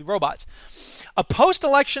has to do with robots. A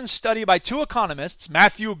post-election study by 2 economists,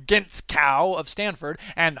 Matthew Gentzkow of Stanford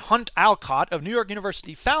and Hunt Alcott of New York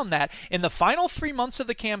University, found that in the final 3 months of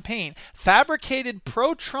the campaign, fabricated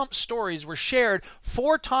pro-Trump stories were shared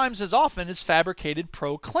 4 times as often as fabricated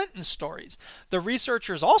pro-Clinton stories. The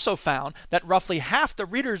researchers also found that roughly half the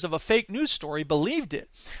readers of a fake news story believed it.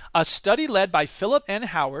 A study led by Philip N.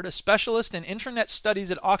 Howard, a specialist in internet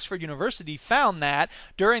studies at Oxford University, found that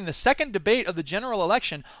during the second debate of the general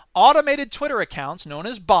election, automated Twitter accounts known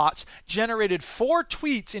as bots generated 4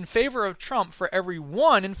 tweets in favor of Trump for every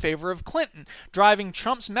 1 in favor of Clinton, driving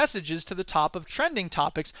Trump's messages to the top of trending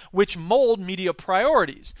topics which mold media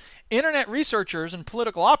priorities. Internet researchers and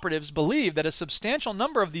political operatives believe that a substantial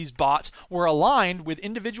number of these bots were aligned with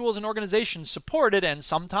individuals and organizations supported and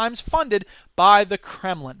sometimes funded by the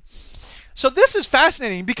Kremlin. So this is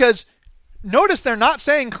fascinating because notice they're not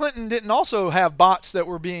saying Clinton didn't also have bots that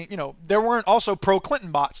were being, there weren't also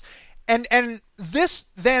pro-Clinton bots. And this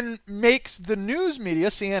then makes the news media,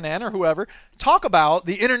 CNN or whoever, talk about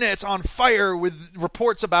the internet's on fire with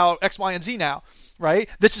reports about X, Y, and Z now, right?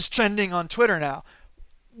 This is trending on Twitter now.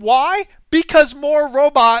 Why? Because more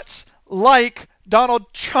robots like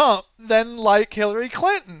Donald Trump than like Hillary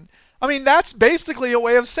Clinton. I mean, that's basically a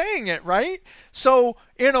way of saying it, right? So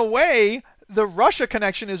in a way, the Russia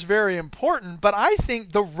connection is very important, but I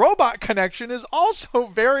think the robot connection is also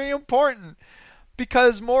very important.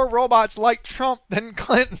 Because more robots like Trump than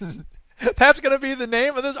Clinton. That's going to be the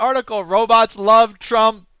name of this article. Robots love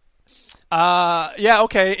Trump. Yeah,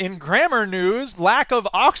 okay. In grammar news, lack of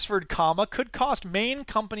Oxford comma could cost Maine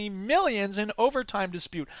company millions in overtime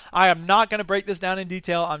dispute. I am not going to break this down in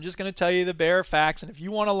detail. I'm just going to tell you the bare facts. And if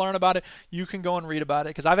you want to learn about it, you can go and read about it.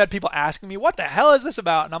 Because I've had people asking me, what the hell is this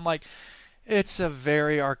about? And I'm like, it's a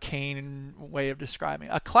very arcane way of describing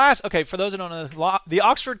a class. Okay, for those who don't know, the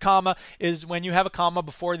Oxford comma is when you have a comma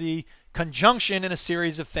before the conjunction in a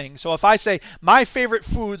series of things. So if I say my favorite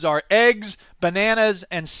foods are eggs, bananas,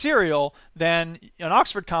 and cereal, then an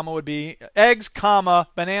Oxford comma would be eggs, comma,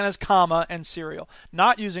 bananas, comma, and cereal.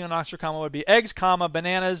 Not using an Oxford comma would be eggs, comma,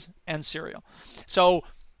 bananas, and cereal. So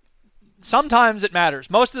sometimes it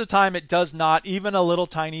matters. Most of the time it does not, even a little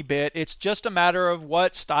tiny bit. It's just a matter of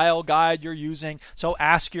what style guide you're using. So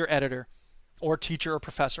ask your editor or teacher or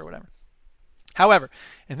professor or whatever. However,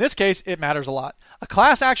 in this case, it matters a lot. A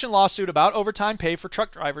class action lawsuit about overtime pay for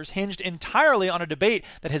truck drivers hinged entirely on a debate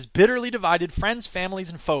that has bitterly divided friends, families,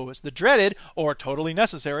 and foes. The dreaded, or totally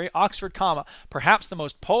necessary, Oxford comma, perhaps the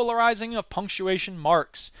most polarizing of punctuation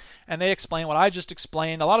marks. And they explain what I just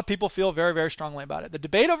explained. A lot of people feel very, very strongly about it. The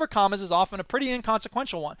debate over commas is often a pretty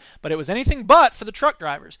inconsequential one, but it was anything but for the truck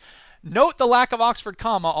drivers. Note the lack of Oxford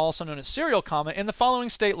comma, also known as serial comma, in the following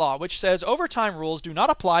state law, which says overtime rules do not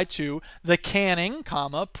apply to the canning,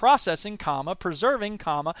 comma, processing, comma, preserving,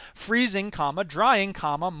 comma, freezing, comma, drying,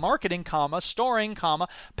 comma, marketing, comma, storing, comma,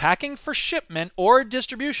 packing for shipment or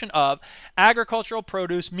distribution of agricultural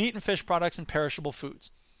produce, meat and fish products, and perishable foods.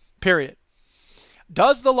 Period.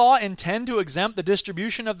 Does the law intend to exempt the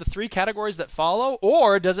distribution of the 3 categories that follow,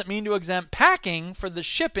 or does it mean to exempt packing for the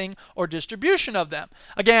shipping or distribution of them?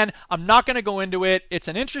 Again, I'm not going to go into it. It's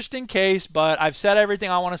an interesting case, but I've said everything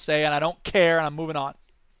I want to say, and I don't care, and I'm moving on.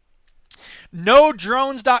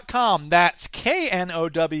 Knowdrones.com. That's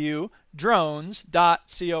KNOW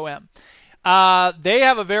drones.com. They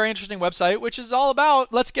have a very interesting website, which is all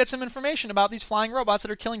about, let's get some information about these flying robots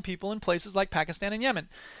that are killing people in places like Pakistan and Yemen.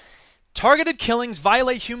 Targeted killings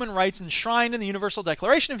violate human rights enshrined in the Universal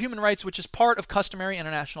Declaration of Human Rights, which is part of customary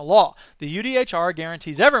international law. The UDHR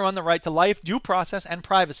guarantees everyone the right to life, due process, and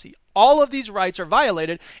privacy. All of these rights are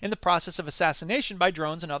violated in the process of assassination by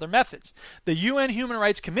drones and other methods. The UN Human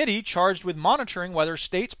Rights Committee, charged with monitoring whether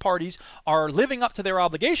states parties are living up to their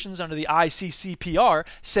obligations under the ICCPR,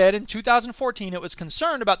 said in 2014 it was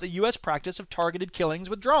concerned about the U.S. practice of targeted killings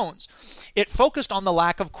with drones. It focused on the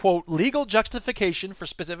lack of, quote, legal justification for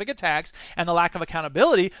specific attacks and the lack of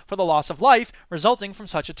accountability for the loss of life resulting from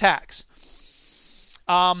such attacks.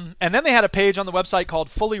 And then they had a page on the website called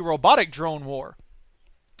Fully Robotic Drone War.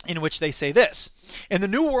 in which they say this: in the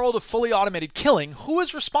new world of fully automated killing, who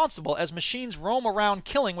is responsible as machines roam around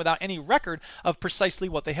killing without any record of precisely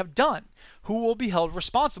what they have done? Who will be held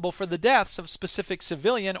responsible for the deaths of specific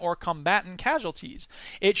civilian or combatant casualties?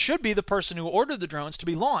 It should be the person who ordered the drones to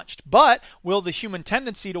be launched, but will the human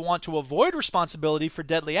tendency to want to avoid responsibility for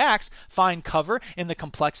deadly acts find cover in the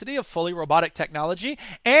complexity of fully robotic technology?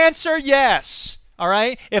 Answer yes. All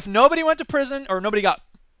right? If nobody went to prison or nobody got...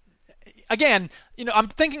 Again, I'm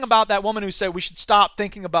thinking about that woman who said we should stop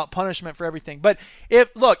thinking about punishment for everything. But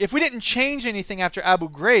if we didn't change anything after Abu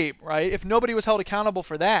Ghraib, right? If nobody was held accountable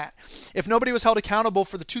for that, if nobody was held accountable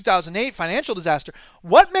for the 2008 financial disaster,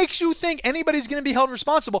 what makes you think anybody's going to be held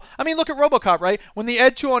responsible? I mean, look at RoboCop, right? When the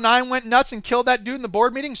Ed 209 went nuts and killed that dude in the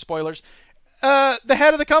board meeting, spoilers, the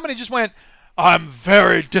head of the company just went, "I'm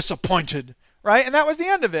very disappointed," right? And that was the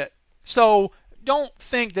end of it. So don't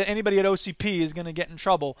think that anybody at OCP is going to get in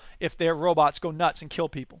trouble if their robots go nuts and kill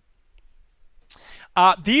people.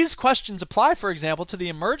 These questions apply, for example, to the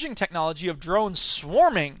emerging technology of drone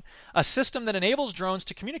swarming, a system that enables drones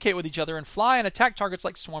to communicate with each other and fly and attack targets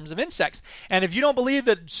like swarms of insects. And if you don't believe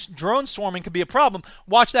that drone swarming could be a problem,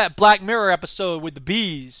 watch that Black Mirror episode with the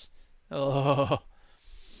bees. Oh.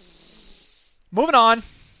 Moving on.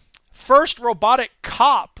 First robotic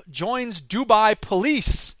cop joins Dubai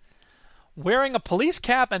police. Wearing a police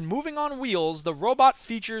cap and moving on wheels, the robot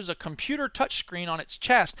features a computer touchscreen on its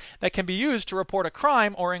chest that can be used to report a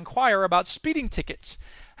crime or inquire about speeding tickets.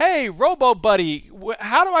 "Hey, Robo Buddy,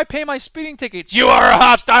 how do I pay my speeding tickets?" "You are a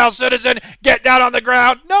hostile citizen. Get down on the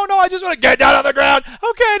ground." No, I just want to get down on the ground."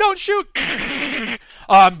 "Okay, don't shoot."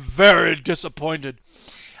 "I'm very disappointed."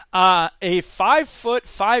 A 5 foot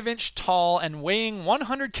 5 inch tall and weighing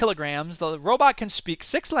 100 kilograms, the robot can speak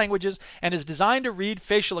 6 languages and is designed to read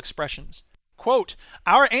facial expressions. Quote,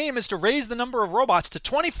 "Our aim is to raise the number of robots to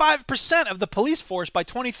 25% of the police force by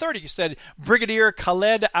 2030, said Brigadier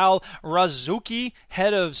Khaled Al-Razouki,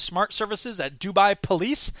 head of smart services at Dubai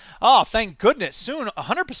Police. "Oh, thank goodness. Soon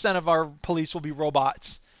 100% of our police will be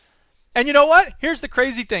robots." And you know what? Here's the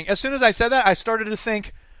crazy thing. As soon as I said that, I started to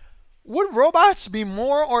think, would robots be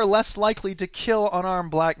more or less likely to kill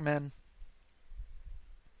unarmed black men?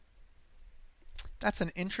 That's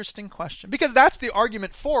an interesting question. Because that's the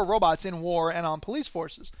argument for robots in war and on police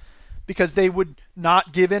forces. Because they would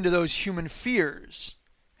not give in to those human fears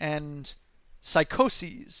and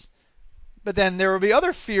psychoses. But then there will be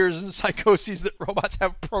other fears and psychoses that robots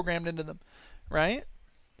have programmed into them. Right?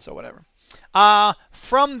 So whatever.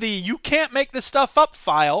 From the "You Can't Make This Stuff Up"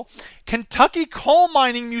 file, Kentucky Coal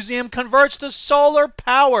Mining Museum converts to solar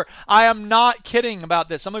power. I am not kidding about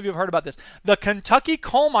this. Some of you have heard about this. The Kentucky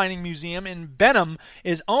Coal Mining Museum in Benham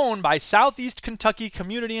is owned by Southeast Kentucky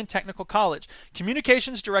Community and Technical College.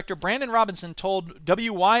 Communications Director Brandon Robinson told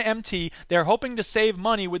WYMT they're hoping to save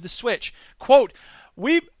money with the switch. Quote,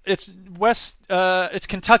 it's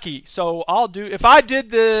Kentucky, so if I did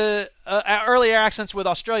the earlier accents with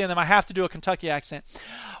Australian, then I have to do a Kentucky accent.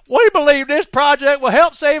 "We believe this project will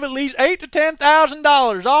help save at least $8,000 to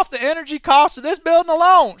 $10,000 off the energy costs of this building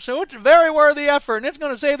alone. So it's a very worthy effort, and it's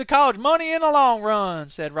going to save the college money in the long run,"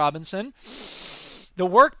 said Robinson. The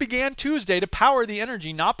work began Tuesday to power the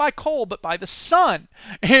energy not by coal but by the sun.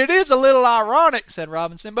 "It is a little ironic," said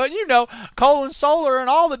Robinson, "but coal and solar and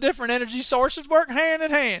all the different energy sources work hand in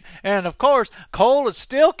hand. And of course, coal is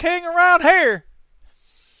still king around here."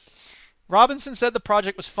 Robinson said the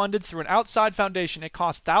project was funded through an outside foundation. It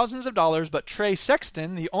cost thousands of dollars, but Trey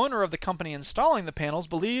Sexton, the owner of the company installing the panels,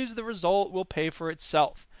 believes the result will pay for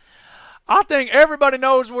itself. "I think everybody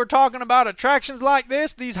knows we're talking about attractions like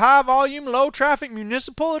this. These high-volume, low-traffic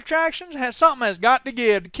municipal attractions something has got to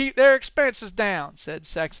give to keep their expenses down," said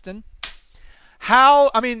Sexton.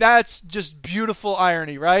 That's just beautiful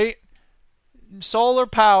irony, right? Solar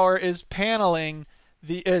power is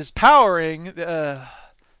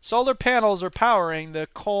solar panels are powering the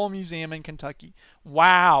coal museum in Kentucky.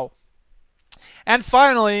 Wow. And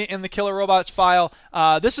finally, in the Killer Robots file,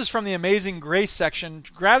 this is from the Amazing Grace section.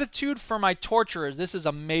 "Gratitude for my torturers." This is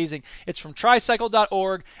amazing. It's from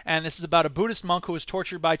tricycle.org, and this is about a Buddhist monk who was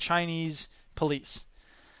tortured by Chinese police.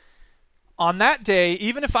 "On that day,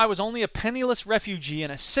 even if I was only a penniless refugee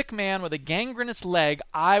and a sick man with a gangrenous leg,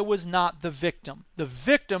 I was not the victim. The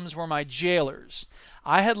victims were my jailers.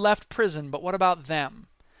 I had left prison, but what about them?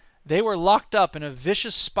 They were locked up in a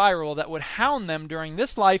vicious spiral that would hound them during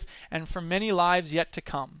this life and for many lives yet to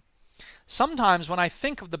come. Sometimes when I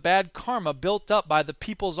think of the bad karma built up by the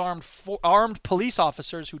people's armed police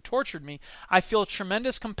officers who tortured me, I feel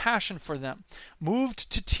tremendous compassion for them. Moved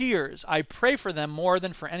to tears, I pray for them more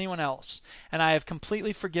than for anyone else, and I have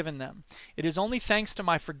completely forgiven them. It is only thanks to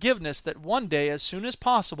my forgiveness that one day, as soon as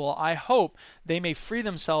possible, I hope they may free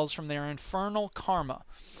themselves from their infernal karma.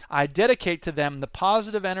 I dedicate to them the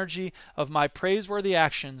positive energy of my praiseworthy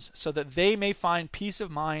actions so that they may find peace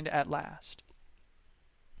of mind at last.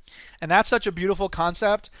 And that's such a beautiful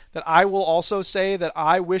concept that I will also say that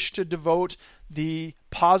I wish to devote the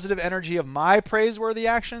positive energy of my praiseworthy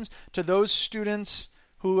actions to those students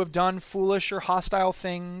who have done foolish or hostile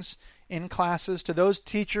things in classes, to those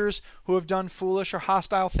teachers who have done foolish or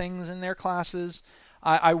hostile things in their classes.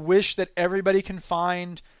 I wish that everybody can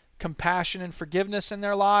find compassion and forgiveness in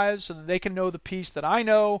their lives so that they can know the peace that I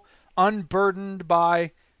know, unburdened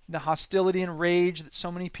by the hostility and rage that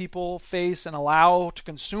so many people face and allow to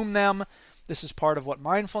consume them. This is part of what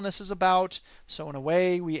mindfulness is about. So in a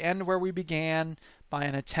way, we end where we began by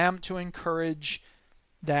an attempt to encourage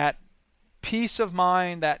that peace of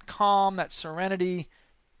mind, that calm, that serenity,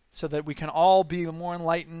 so that we can all be more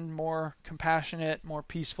enlightened, more compassionate, more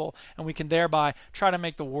peaceful, and we can thereby try to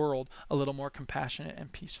make the world a little more compassionate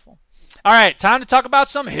and peaceful. All right, time to talk about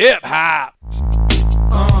some hip-hop.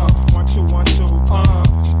 1, 2, 1, 2,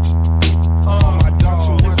 my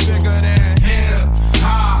dog is bigger than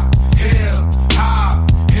hip-hop,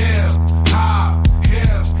 hip-hop, hip-hop,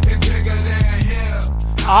 it's bigger than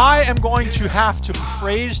hip-hop. I am going to have to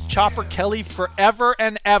praise Chopper Kelly forever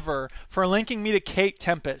and ever for linking me to Kate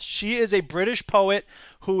Tempest. She is a British poet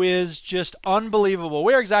who is just unbelievable.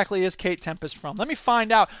 Where exactly is Kate Tempest from? Let me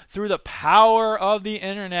find out through the power of the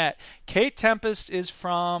internet. Kate Tempest is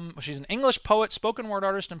she's an English poet, spoken word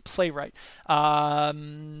artist, and playwright.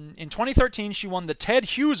 In 2013, she won the Ted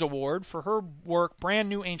Hughes Award for her work Brand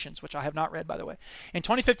New Ancients, which I have not read, by the way. In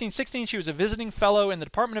 2015-16, she was a visiting fellow in the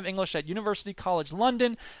Department of English at University College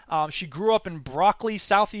London. She grew up in Brockley,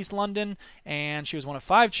 southeast London, and she was one of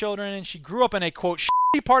 5 children, and she grew up in a, quote,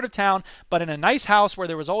 shitty part of town, but in a nice house where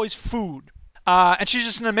there was always food. And she's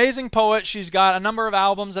just an amazing poet. She's got a number of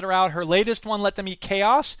albums that are out. Her latest one, Let Them Eat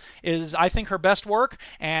Chaos, is, I think, her best work.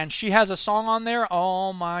 And she has a song on there.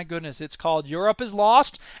 Oh, my goodness. It's called Europe is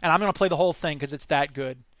Lost. And I'm going to play the whole thing because it's that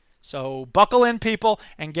good. So buckle in, people,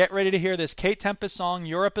 and get ready to hear this Kate Tempest song,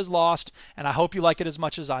 Europe is Lost. And I hope you like it as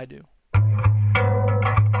much as I do.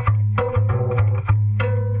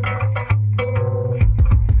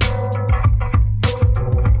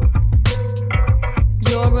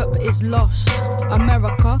 Europe is lost,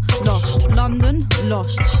 America lost, London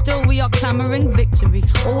lost. Still we are clamouring victory.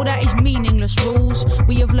 All that is meaningless rules.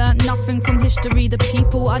 We have learnt nothing from history. The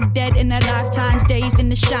people are dead in their lifetimes, dazed in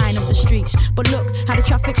the shine of the streets. But look how the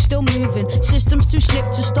traffic's still moving. Systems too slick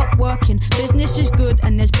to stop working. Business is good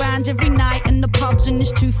and there's bands every night in the pubs, and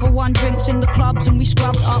there's 2-for-1 drinks in the clubs, and we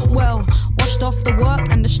scrubbed up well, washed off the work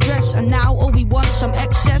and the stress, and now all we want some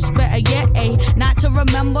excess. Better yet, a night to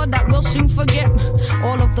remember that we'll soon forget.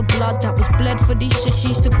 All of the blood that was bled for these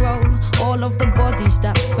cities to grow, all of the bodies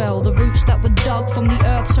that fell, the roots that were dug from the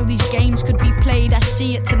earth so these games could be played. I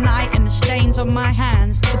see it tonight in the stains on my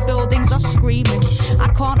hands. The buildings are screaming. I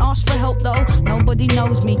can't ask for help though, nobody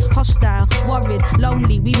knows me. Hostile, worried,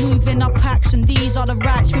 lonely. We move in our packs and these are the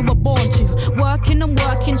rights we were born to. Working and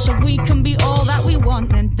working so we can be all that we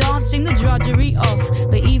want, and dancing the drudgery off.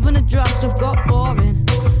 But even the drugs have got boring.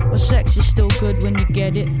 But sex is still good when you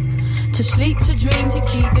get it. To sleep, to dream, to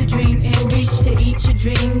keep the dream in reach, to eat your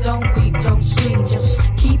dream. Don't weep, don't scream, just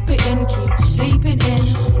keep it in, keep sleeping in.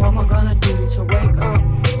 What am I gonna do to wake up?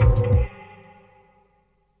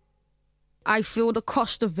 I feel the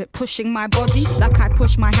cost of it pushing my body like I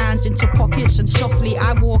push my hands into pockets, and softly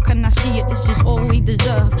I walk and I see it. This is all we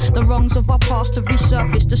deserve. The wrongs of our past have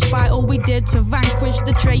resurfaced despite all we did to vanquish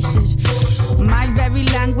the traces. My very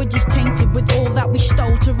language is tainted with all that we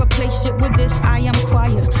stole. To replace it with this, I am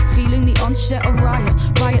quiet, feeling the onset of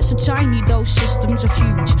riot. Riots are tiny, those systems are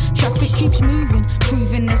huge. Traffic keeps moving,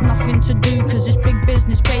 proving there's nothing to do, cause it's big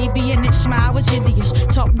business, baby, and its smile is hideous.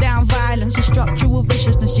 Top-down violence and structural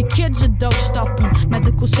viciousness. Your kids are dope stopping.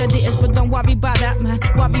 Medical said it is, but don't worry about that, man.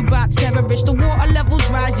 Worry about terrorists. The water level's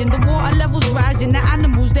rising, the water level's rising. The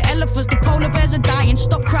animals, the elephants, the polar bears are dying.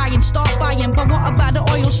 Stop crying, start buying. But what about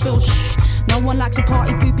the oil spill? Shh. No one likes a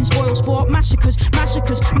party pooping spoil sport. Massacres,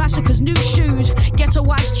 massacres, massacres. New shoes.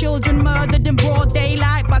 Ghettoized children murdered in broad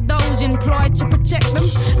daylight by those employed to protect them.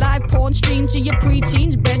 Live porn streamed to your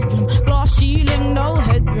preteen's bedroom. Glass ceiling, no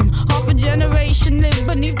headroom. Half a generation live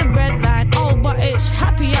beneath the breadline. Oh, but it's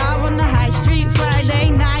happy hour on the high street. Friday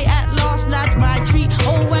night at last, that's my treat.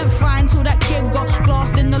 All went fine till that kid got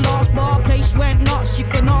glassed in the last bar.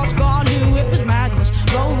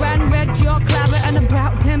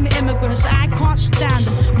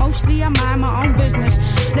 mind my own business.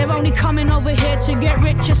 They're only coming over here to get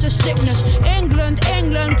rich, it's a sickness. England,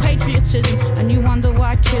 patriotism. And you wonder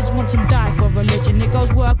why kids want to die for religion. It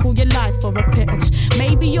goes work all your life for a pittance.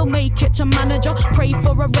 Maybe you'll make it to manager, pray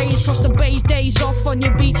for a raise, cross the bay's days off on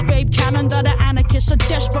your beach babe calendar. The anarchists are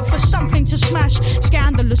desperate for something to smash.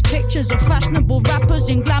 Scandalous pictures of fashionable rappers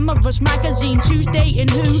in glamorous magazines. Who's dating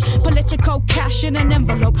who? Political cash in an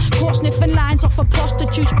envelope. Caught sniffing lines off of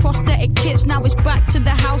prostitutes' prosthetic tits. Now it's back to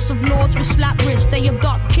the House of Lords with slap wrists. They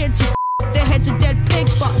abduct kids and their heads are dead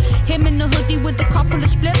pigs. But him in the hoodie with a couple of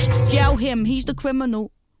spliffs, jail him, he's the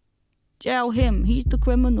criminal. Jail him, he's the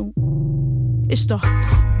criminal. It's the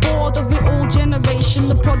bored of it all generation,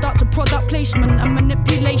 the product of product placement and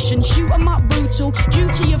manipulation. Shoot 'em up brutal,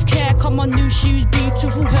 duty of care, come on new shoes,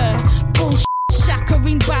 beautiful hair. Bullshit,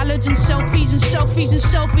 saccharine ballads and selfies and selfies and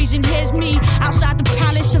selfies. And here's me, outside the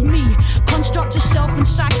palace of me. Construct of self and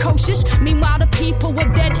psychosis. Meanwhile the people were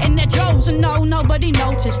dead in their droves. And no, nobody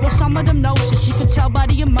noticed. Well, some of them noticed, you could tell by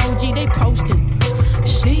the emoji they posted.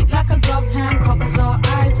 Sleep like a gloved hand covers our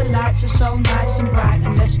eyes. The lights are so nice and bright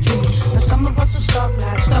and let's dream. But some of us are stuck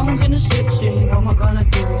like stones in a slipstream. What am I gonna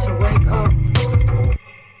do to wake up?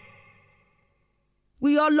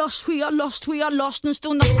 We are lost, we are lost, we are lost, and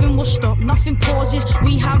still nothing will stop, nothing pauses.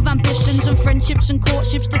 We have ambitions and friendships and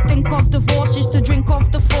courtships to think of, divorces to drink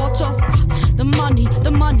of, the thought of. The money,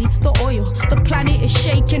 the oil. The planet is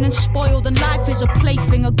shaken and spoiled, and life is a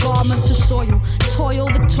plaything, a garment to soil. Toil,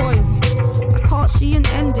 the toil. I can't see an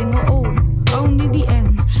ending at all, only the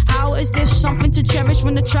end. How is this something to cherish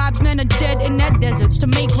when the tribesmen are dead in their deserts? To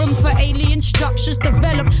make room for alien structures,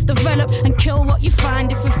 develop, and kill what you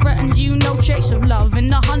find if it threatens you. No trace of love in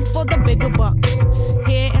the hunt for the bigger buck.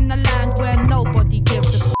 Here in the land where nobody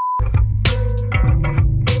gives a f***.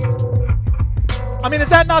 I mean, is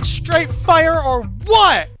that not straight fire or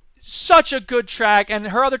what? Such a good track, and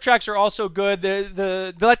her other tracks are also good.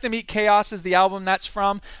 The Let Them Eat Chaos is the album that's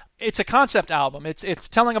from. It's a concept album. It's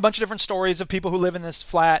telling a bunch of different stories of people who live in this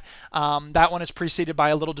flat. That one is preceded by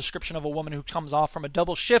a little description of a woman who comes off from a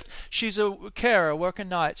double shift. She's a carer, working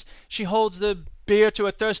nights. She holds the beer to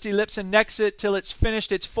her thirsty lips and necks it till it's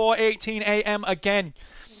finished. It's 4:18 a.m. again.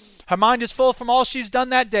 Her mind is full from all she's done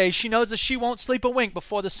that day. She knows that she won't sleep a wink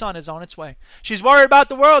before the sun is on its way. She's worried about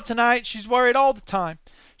the world tonight. She's worried all the time.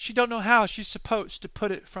 She don't know how she's supposed to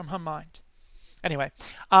put it from her mind. Anyway,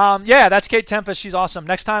 yeah, that's Kate Tempest. She's awesome.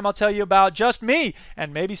 Next time I'll tell you about Just Me,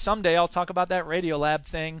 and maybe someday I'll talk about that Radiolab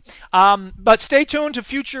thing. But stay tuned to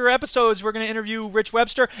future episodes. We're going to interview Rich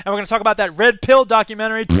Webster, and we're going to talk about that Red Pill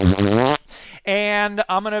documentary. And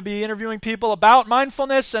I'm going to be interviewing people about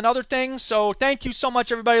mindfulness and other things. So thank you so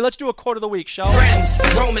much, everybody. Let's do a quote of the week, shall we? Friends,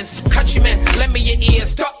 Romans, countrymen, lend me your ears.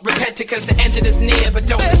 Start repenting because the end is near. But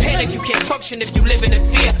don't panic, you can't function if you live in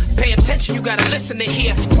fear. Pay attention, you got to listen to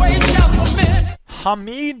hear. Wait just a minute.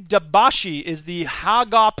 Hamid Dabashi is the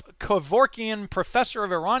Hagop Kevorkian Professor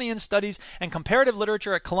of Iranian Studies and Comparative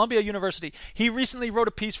Literature at Columbia University. He recently wrote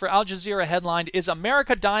a piece for Al Jazeera headlined, "Is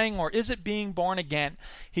America Dying or Is It Being Born Again?"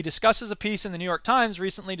 He discusses a piece in the New York Times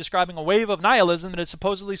recently describing a wave of nihilism that is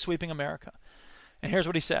supposedly sweeping America. And here's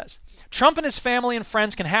what he says. Trump and his family and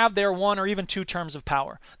friends can have their 1 or even 2 terms of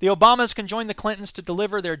power. The Obamas can join the Clintons to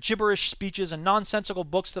deliver their gibberish speeches and nonsensical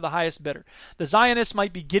books to the highest bidder. The Zionists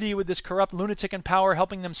might be giddy with this corrupt lunatic in power,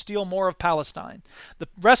 helping them steal more of Palestine. The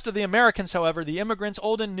rest of the Americans, however, the immigrants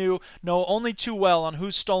old and new, know only too well on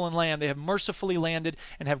whose stolen land they have mercifully landed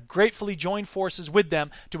and have gratefully joined forces with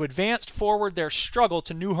them to advance forward their struggle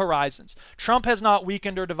to new horizons. Trump has not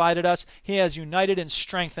weakened or divided us. He has united and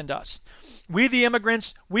strengthened us. We the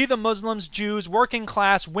immigrants, we the Muslims, Jews, working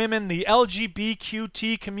class, women, the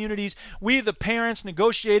LGBTQT communities, we the parents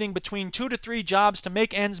negotiating between 2 to 3 jobs to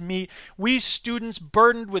make ends meet, we students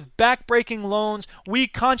burdened with back-breaking loans, we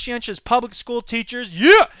conscientious public school teachers,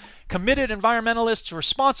 committed environmentalists,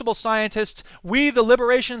 responsible scientists, we the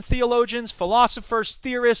liberation theologians, philosophers,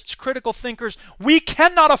 theorists, critical thinkers, we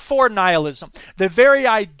cannot afford nihilism. The very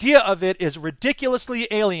idea of it is ridiculously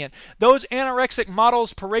alien. Those anorexic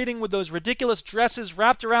models parading with those ridiculous dresses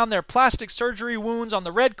wrapped around their plastic surgery wounds on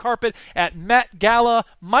the red carpet at Met Gala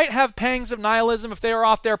might have pangs of nihilism if they are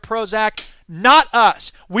off their Prozac. Not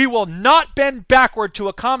us. We will not bend backward to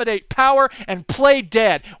accommodate power and play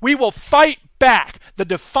dead. We will fight back. The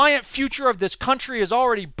defiant future of this country is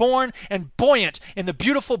already born and buoyant in the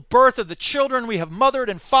beautiful birth of the children we have mothered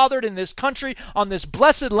and fathered in this country, on this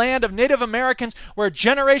blessed land of Native Americans, where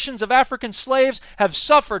generations of African slaves have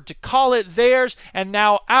suffered to call it theirs and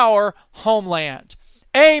now our homeland.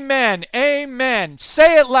 Amen. Amen.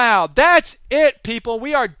 Say it loud. That's it, people.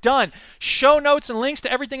 We are done. Show notes and links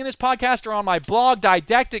to everything in this podcast are on my blog,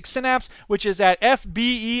 Didactic Synapse, which is at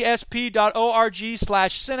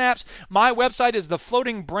fbesp.org/synapse. My website is The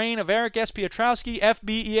Floating Brain of Eric S. Piotrowski,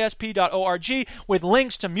 fbesp.org, with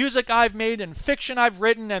links to music I've made and fiction I've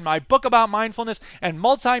written and my book about mindfulness and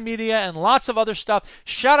multimedia and lots of other stuff.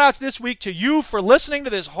 Shout-outs this week to you for listening to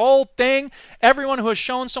this whole thing. Everyone who has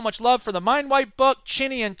shown so much love for the Mind Wipe book,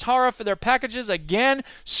 Chinny and Tara for their packages again,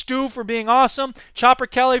 Stu for being awesome, Chopper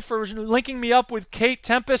Kelly for linking me up with Kate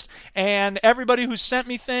Tempest, and everybody who sent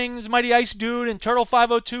me things, Mighty Ice Dude and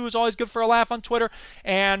Turtle502 is always good for a laugh on Twitter,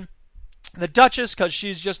 and the Duchess, because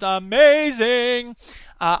she's just amazing.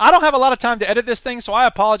 I don't have a lot of time to edit this thing, so I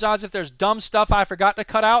apologize if there's dumb stuff I forgot to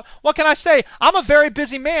cut out. What can I say? I'm a very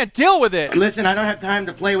busy man. Deal with it. Listen, I don't have time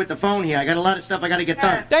to play with the phone here. I got a lot of stuff I got to get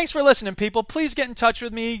done. Thanks for listening, people. Please get in touch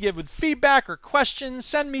with me, give with feedback or questions.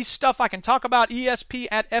 Send me stuff I can talk about,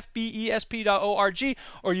 esp@fbesp.org,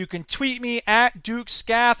 or you can tweet me at Duke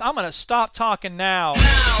Scath. I'm going to stop talking now.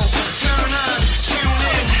 Now, turn on, tune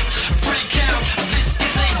in, break out. This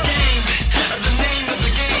is a game. The name of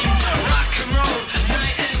the game, rock and roll.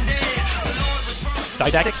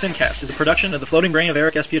 Didactic Syncast is a production of the Floating Brain of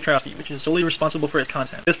Eric S. Piotrowski, which is solely responsible for its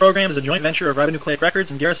content. This program is a joint venture of Ribonucleic Records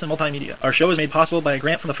and Garrison Multimedia. Our show is made possible by a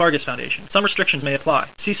grant from the Fargus Foundation. Some restrictions may apply.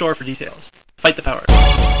 See SOAR for details. Fight the power.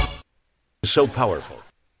 So powerful.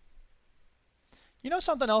 You know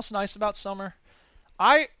something else nice about summer?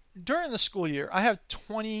 During the school year, I have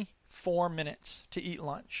 24 minutes to eat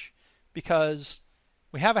lunch because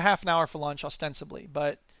we have a half an hour for lunch ostensibly,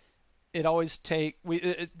 but it always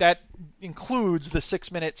that includes the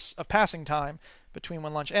 6 minutes of passing time between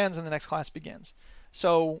when lunch ends and the next class begins.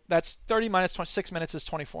 So that's 30 minus 26 minutes is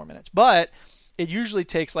 24 minutes. But it usually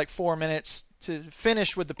takes like 4 minutes to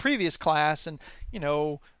finish with the previous class and,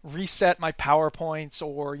 reset my PowerPoints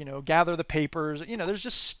or, gather the papers. There's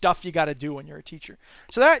just stuff you got to do when you're a teacher.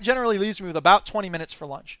 So that generally leaves me with about 20 minutes for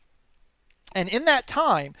lunch. And in that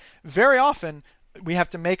time, very often, we have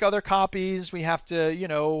to make other copies. We have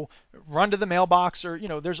to, run to the mailbox or,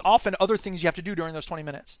 there's often other things you have to do during those 20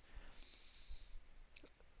 minutes.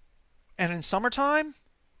 And in summertime,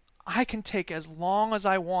 I can take as long as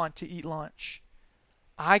I want to eat lunch.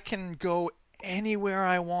 I can go anywhere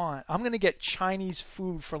I want. I'm going to get Chinese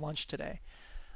food for lunch today.